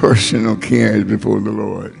your personal cares before the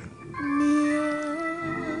Lord.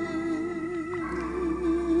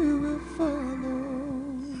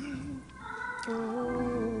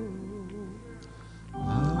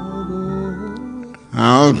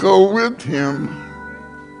 I'll go with him.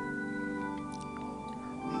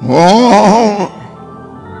 All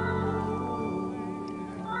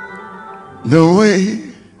the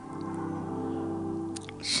way.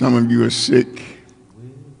 Some of you are sick.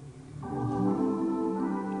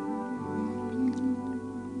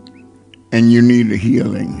 And you need a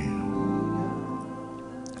healing.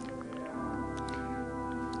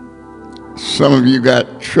 Some of you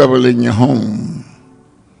got trouble in your home.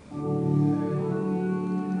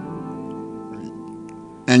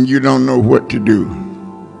 And you don't know what to do.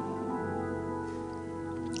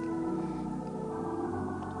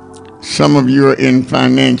 Some of you are in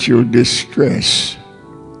financial distress.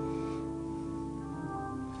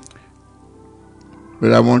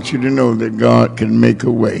 But I want you to know that God can make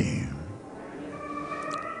a way.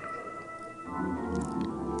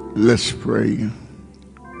 Let's pray.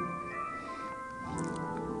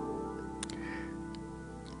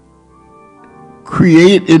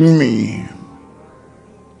 Create in me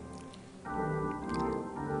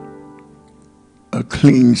a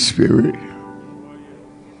clean spirit.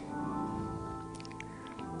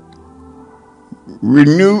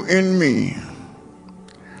 Renew in me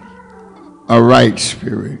a right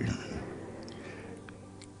spirit.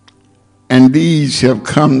 And these have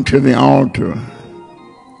come to the altar,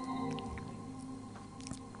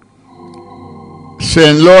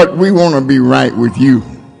 saying, Lord, we want to be right with you.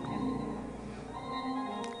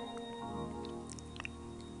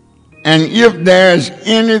 And if there's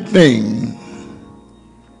anything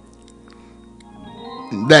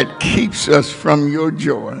that keeps us from your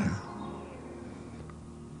joy,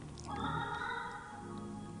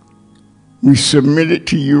 we submit it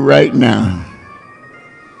to you right now.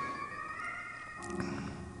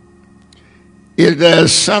 If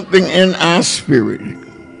there's something in our spirit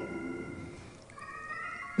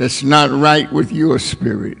that's not right with your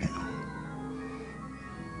spirit,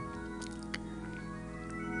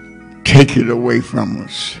 take it away from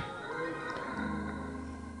us.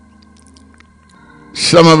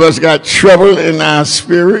 Some of us got trouble in our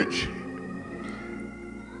spirit,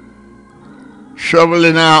 trouble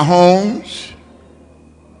in our homes,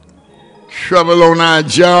 trouble on our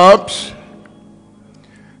jobs,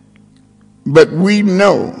 but we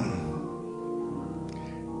know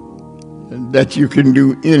that you can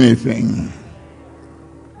do anything.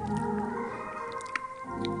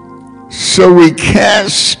 So we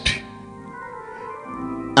cast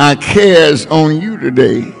our cares on you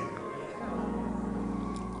today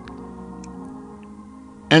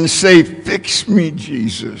and say, fix me,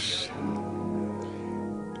 Jesus.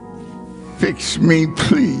 Fix me,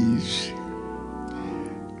 please.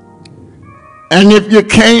 And if you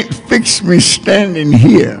can't fix me standing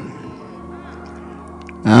here,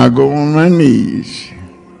 I'll go on my knees.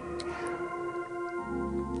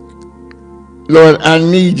 Lord, I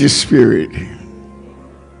need your spirit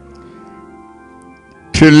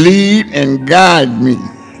to lead and guide me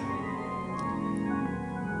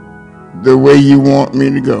the way you want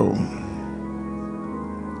me to go.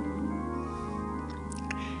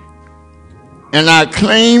 And I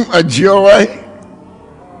claim a joy.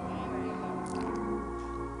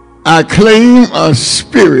 I claim a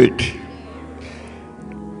spirit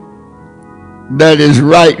that is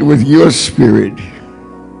right with your spirit.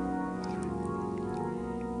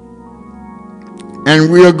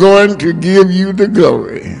 And we are going to give you the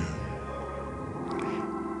glory,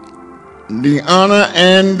 the honor,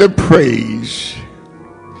 and the praise.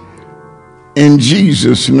 In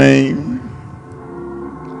Jesus' name,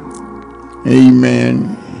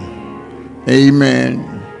 amen. Amen.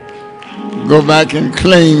 Go back and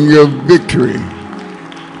claim your victory.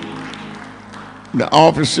 The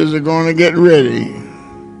officers are going to get ready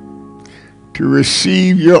to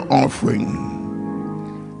receive your offering.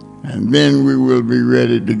 And then we will be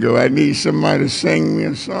ready to go. I need somebody to sing me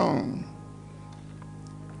a song.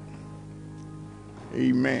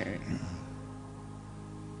 Amen.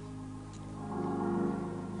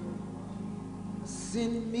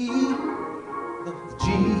 In me, the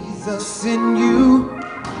Jesus in you,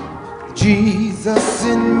 Jesus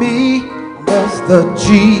in me, loves the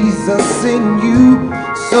Jesus in you,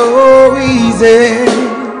 so easy,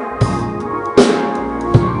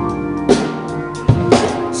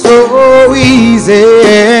 so easy,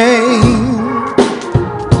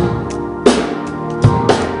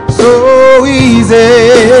 so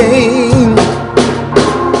easy.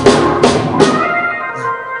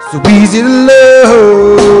 So easy to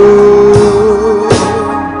love.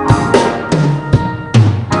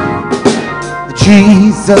 The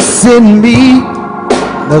Jesus in me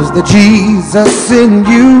loves the Jesus in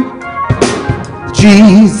you. The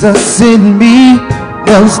Jesus in me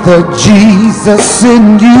loves the Jesus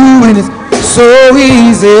in you, and it's so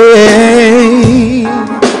easy.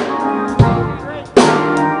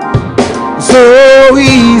 So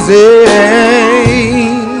easy.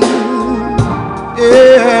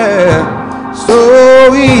 Yeah,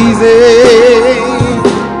 so easy,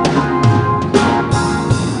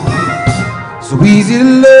 so easy to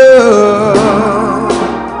love.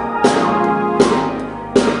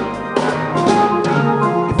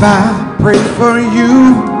 If I pray for you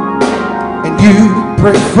and you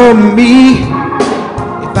pray for me,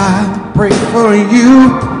 if I pray for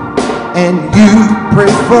you and you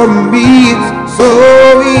pray for me, it's so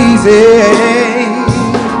easy.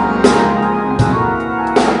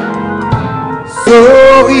 So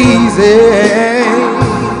easy,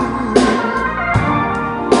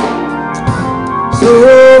 so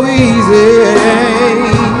easy,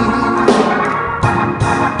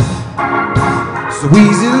 so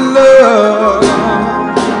easy to love.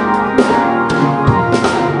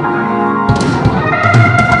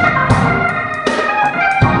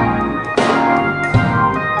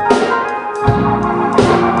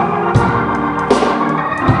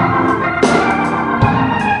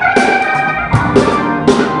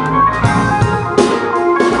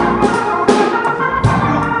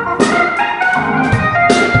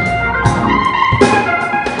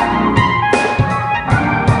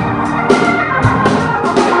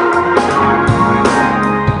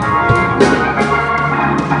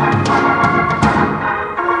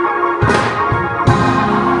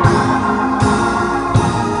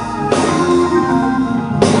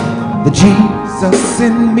 The Jesus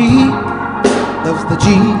in me loves the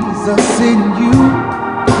Jesus in you.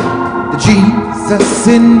 The Jesus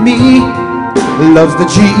in me loves the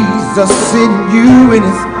Jesus in you, and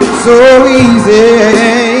it's so easy.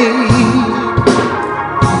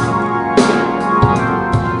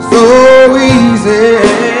 So easy.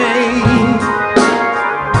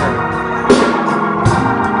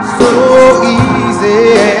 So easy.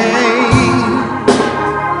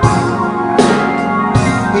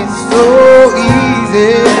 So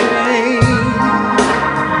easy,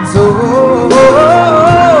 so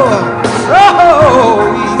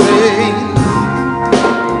easy.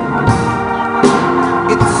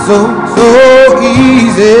 It's so easy, so easy, so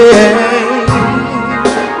easy.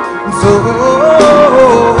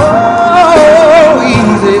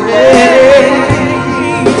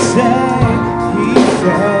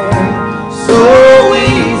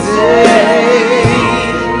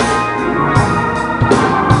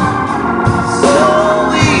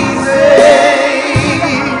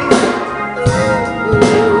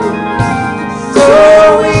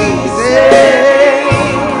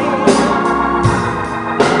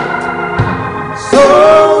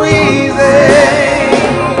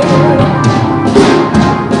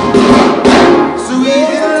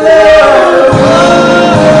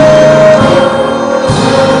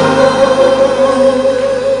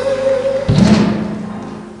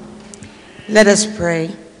 Let us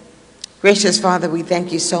pray. Gracious Father, we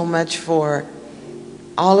thank you so much for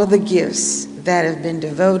all of the gifts that have been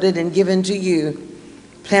devoted and given to you,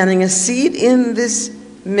 planting a seed in this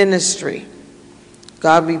ministry.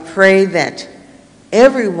 God, we pray that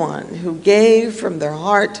everyone who gave from their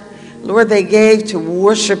heart, Lord, they gave to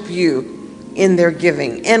worship you in their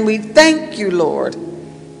giving. And we thank you, Lord,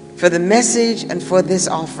 for the message and for this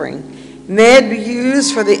offering. May it be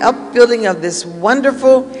used for the upbuilding of this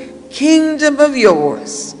wonderful kingdom of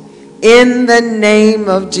yours, in the name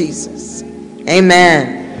of Jesus.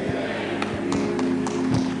 Amen.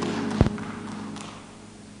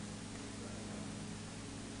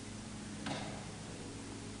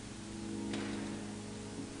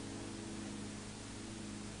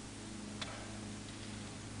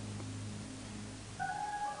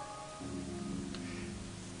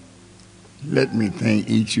 Let me thank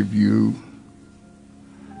each of you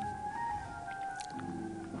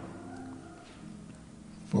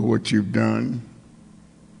for what you've done.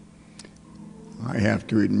 I have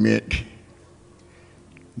to admit,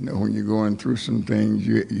 when you're going through some things,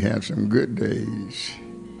 you have some good days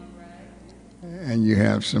and you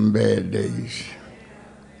have some bad days.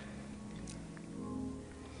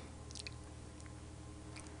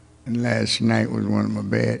 And last night was one of my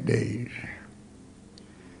bad days.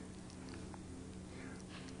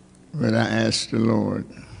 But I asked the Lord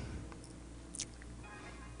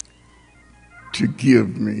to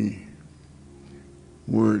give me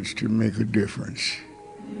words to make a difference.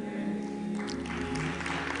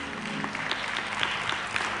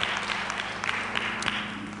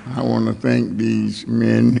 I want to thank these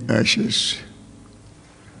men, ushers,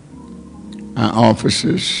 our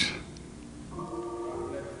officers,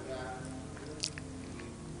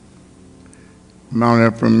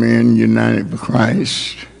 Mount Ephraim Men United for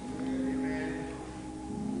Christ,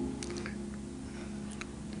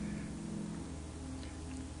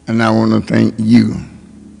 and I want to thank you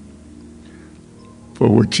for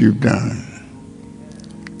what you've done.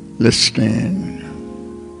 Let's stand.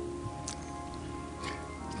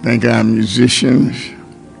 Thank our musicians.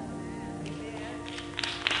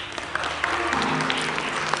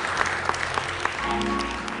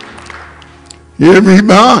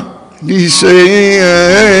 Everybody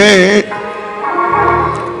say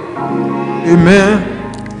amen.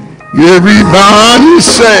 Everybody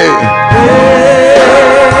say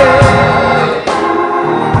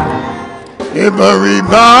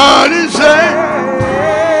everybody say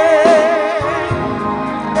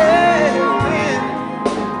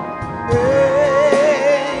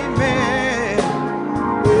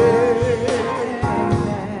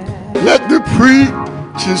let the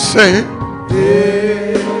preacher say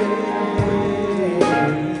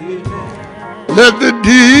let the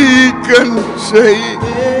deacon say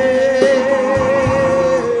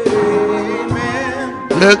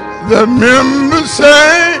let the members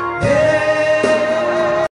say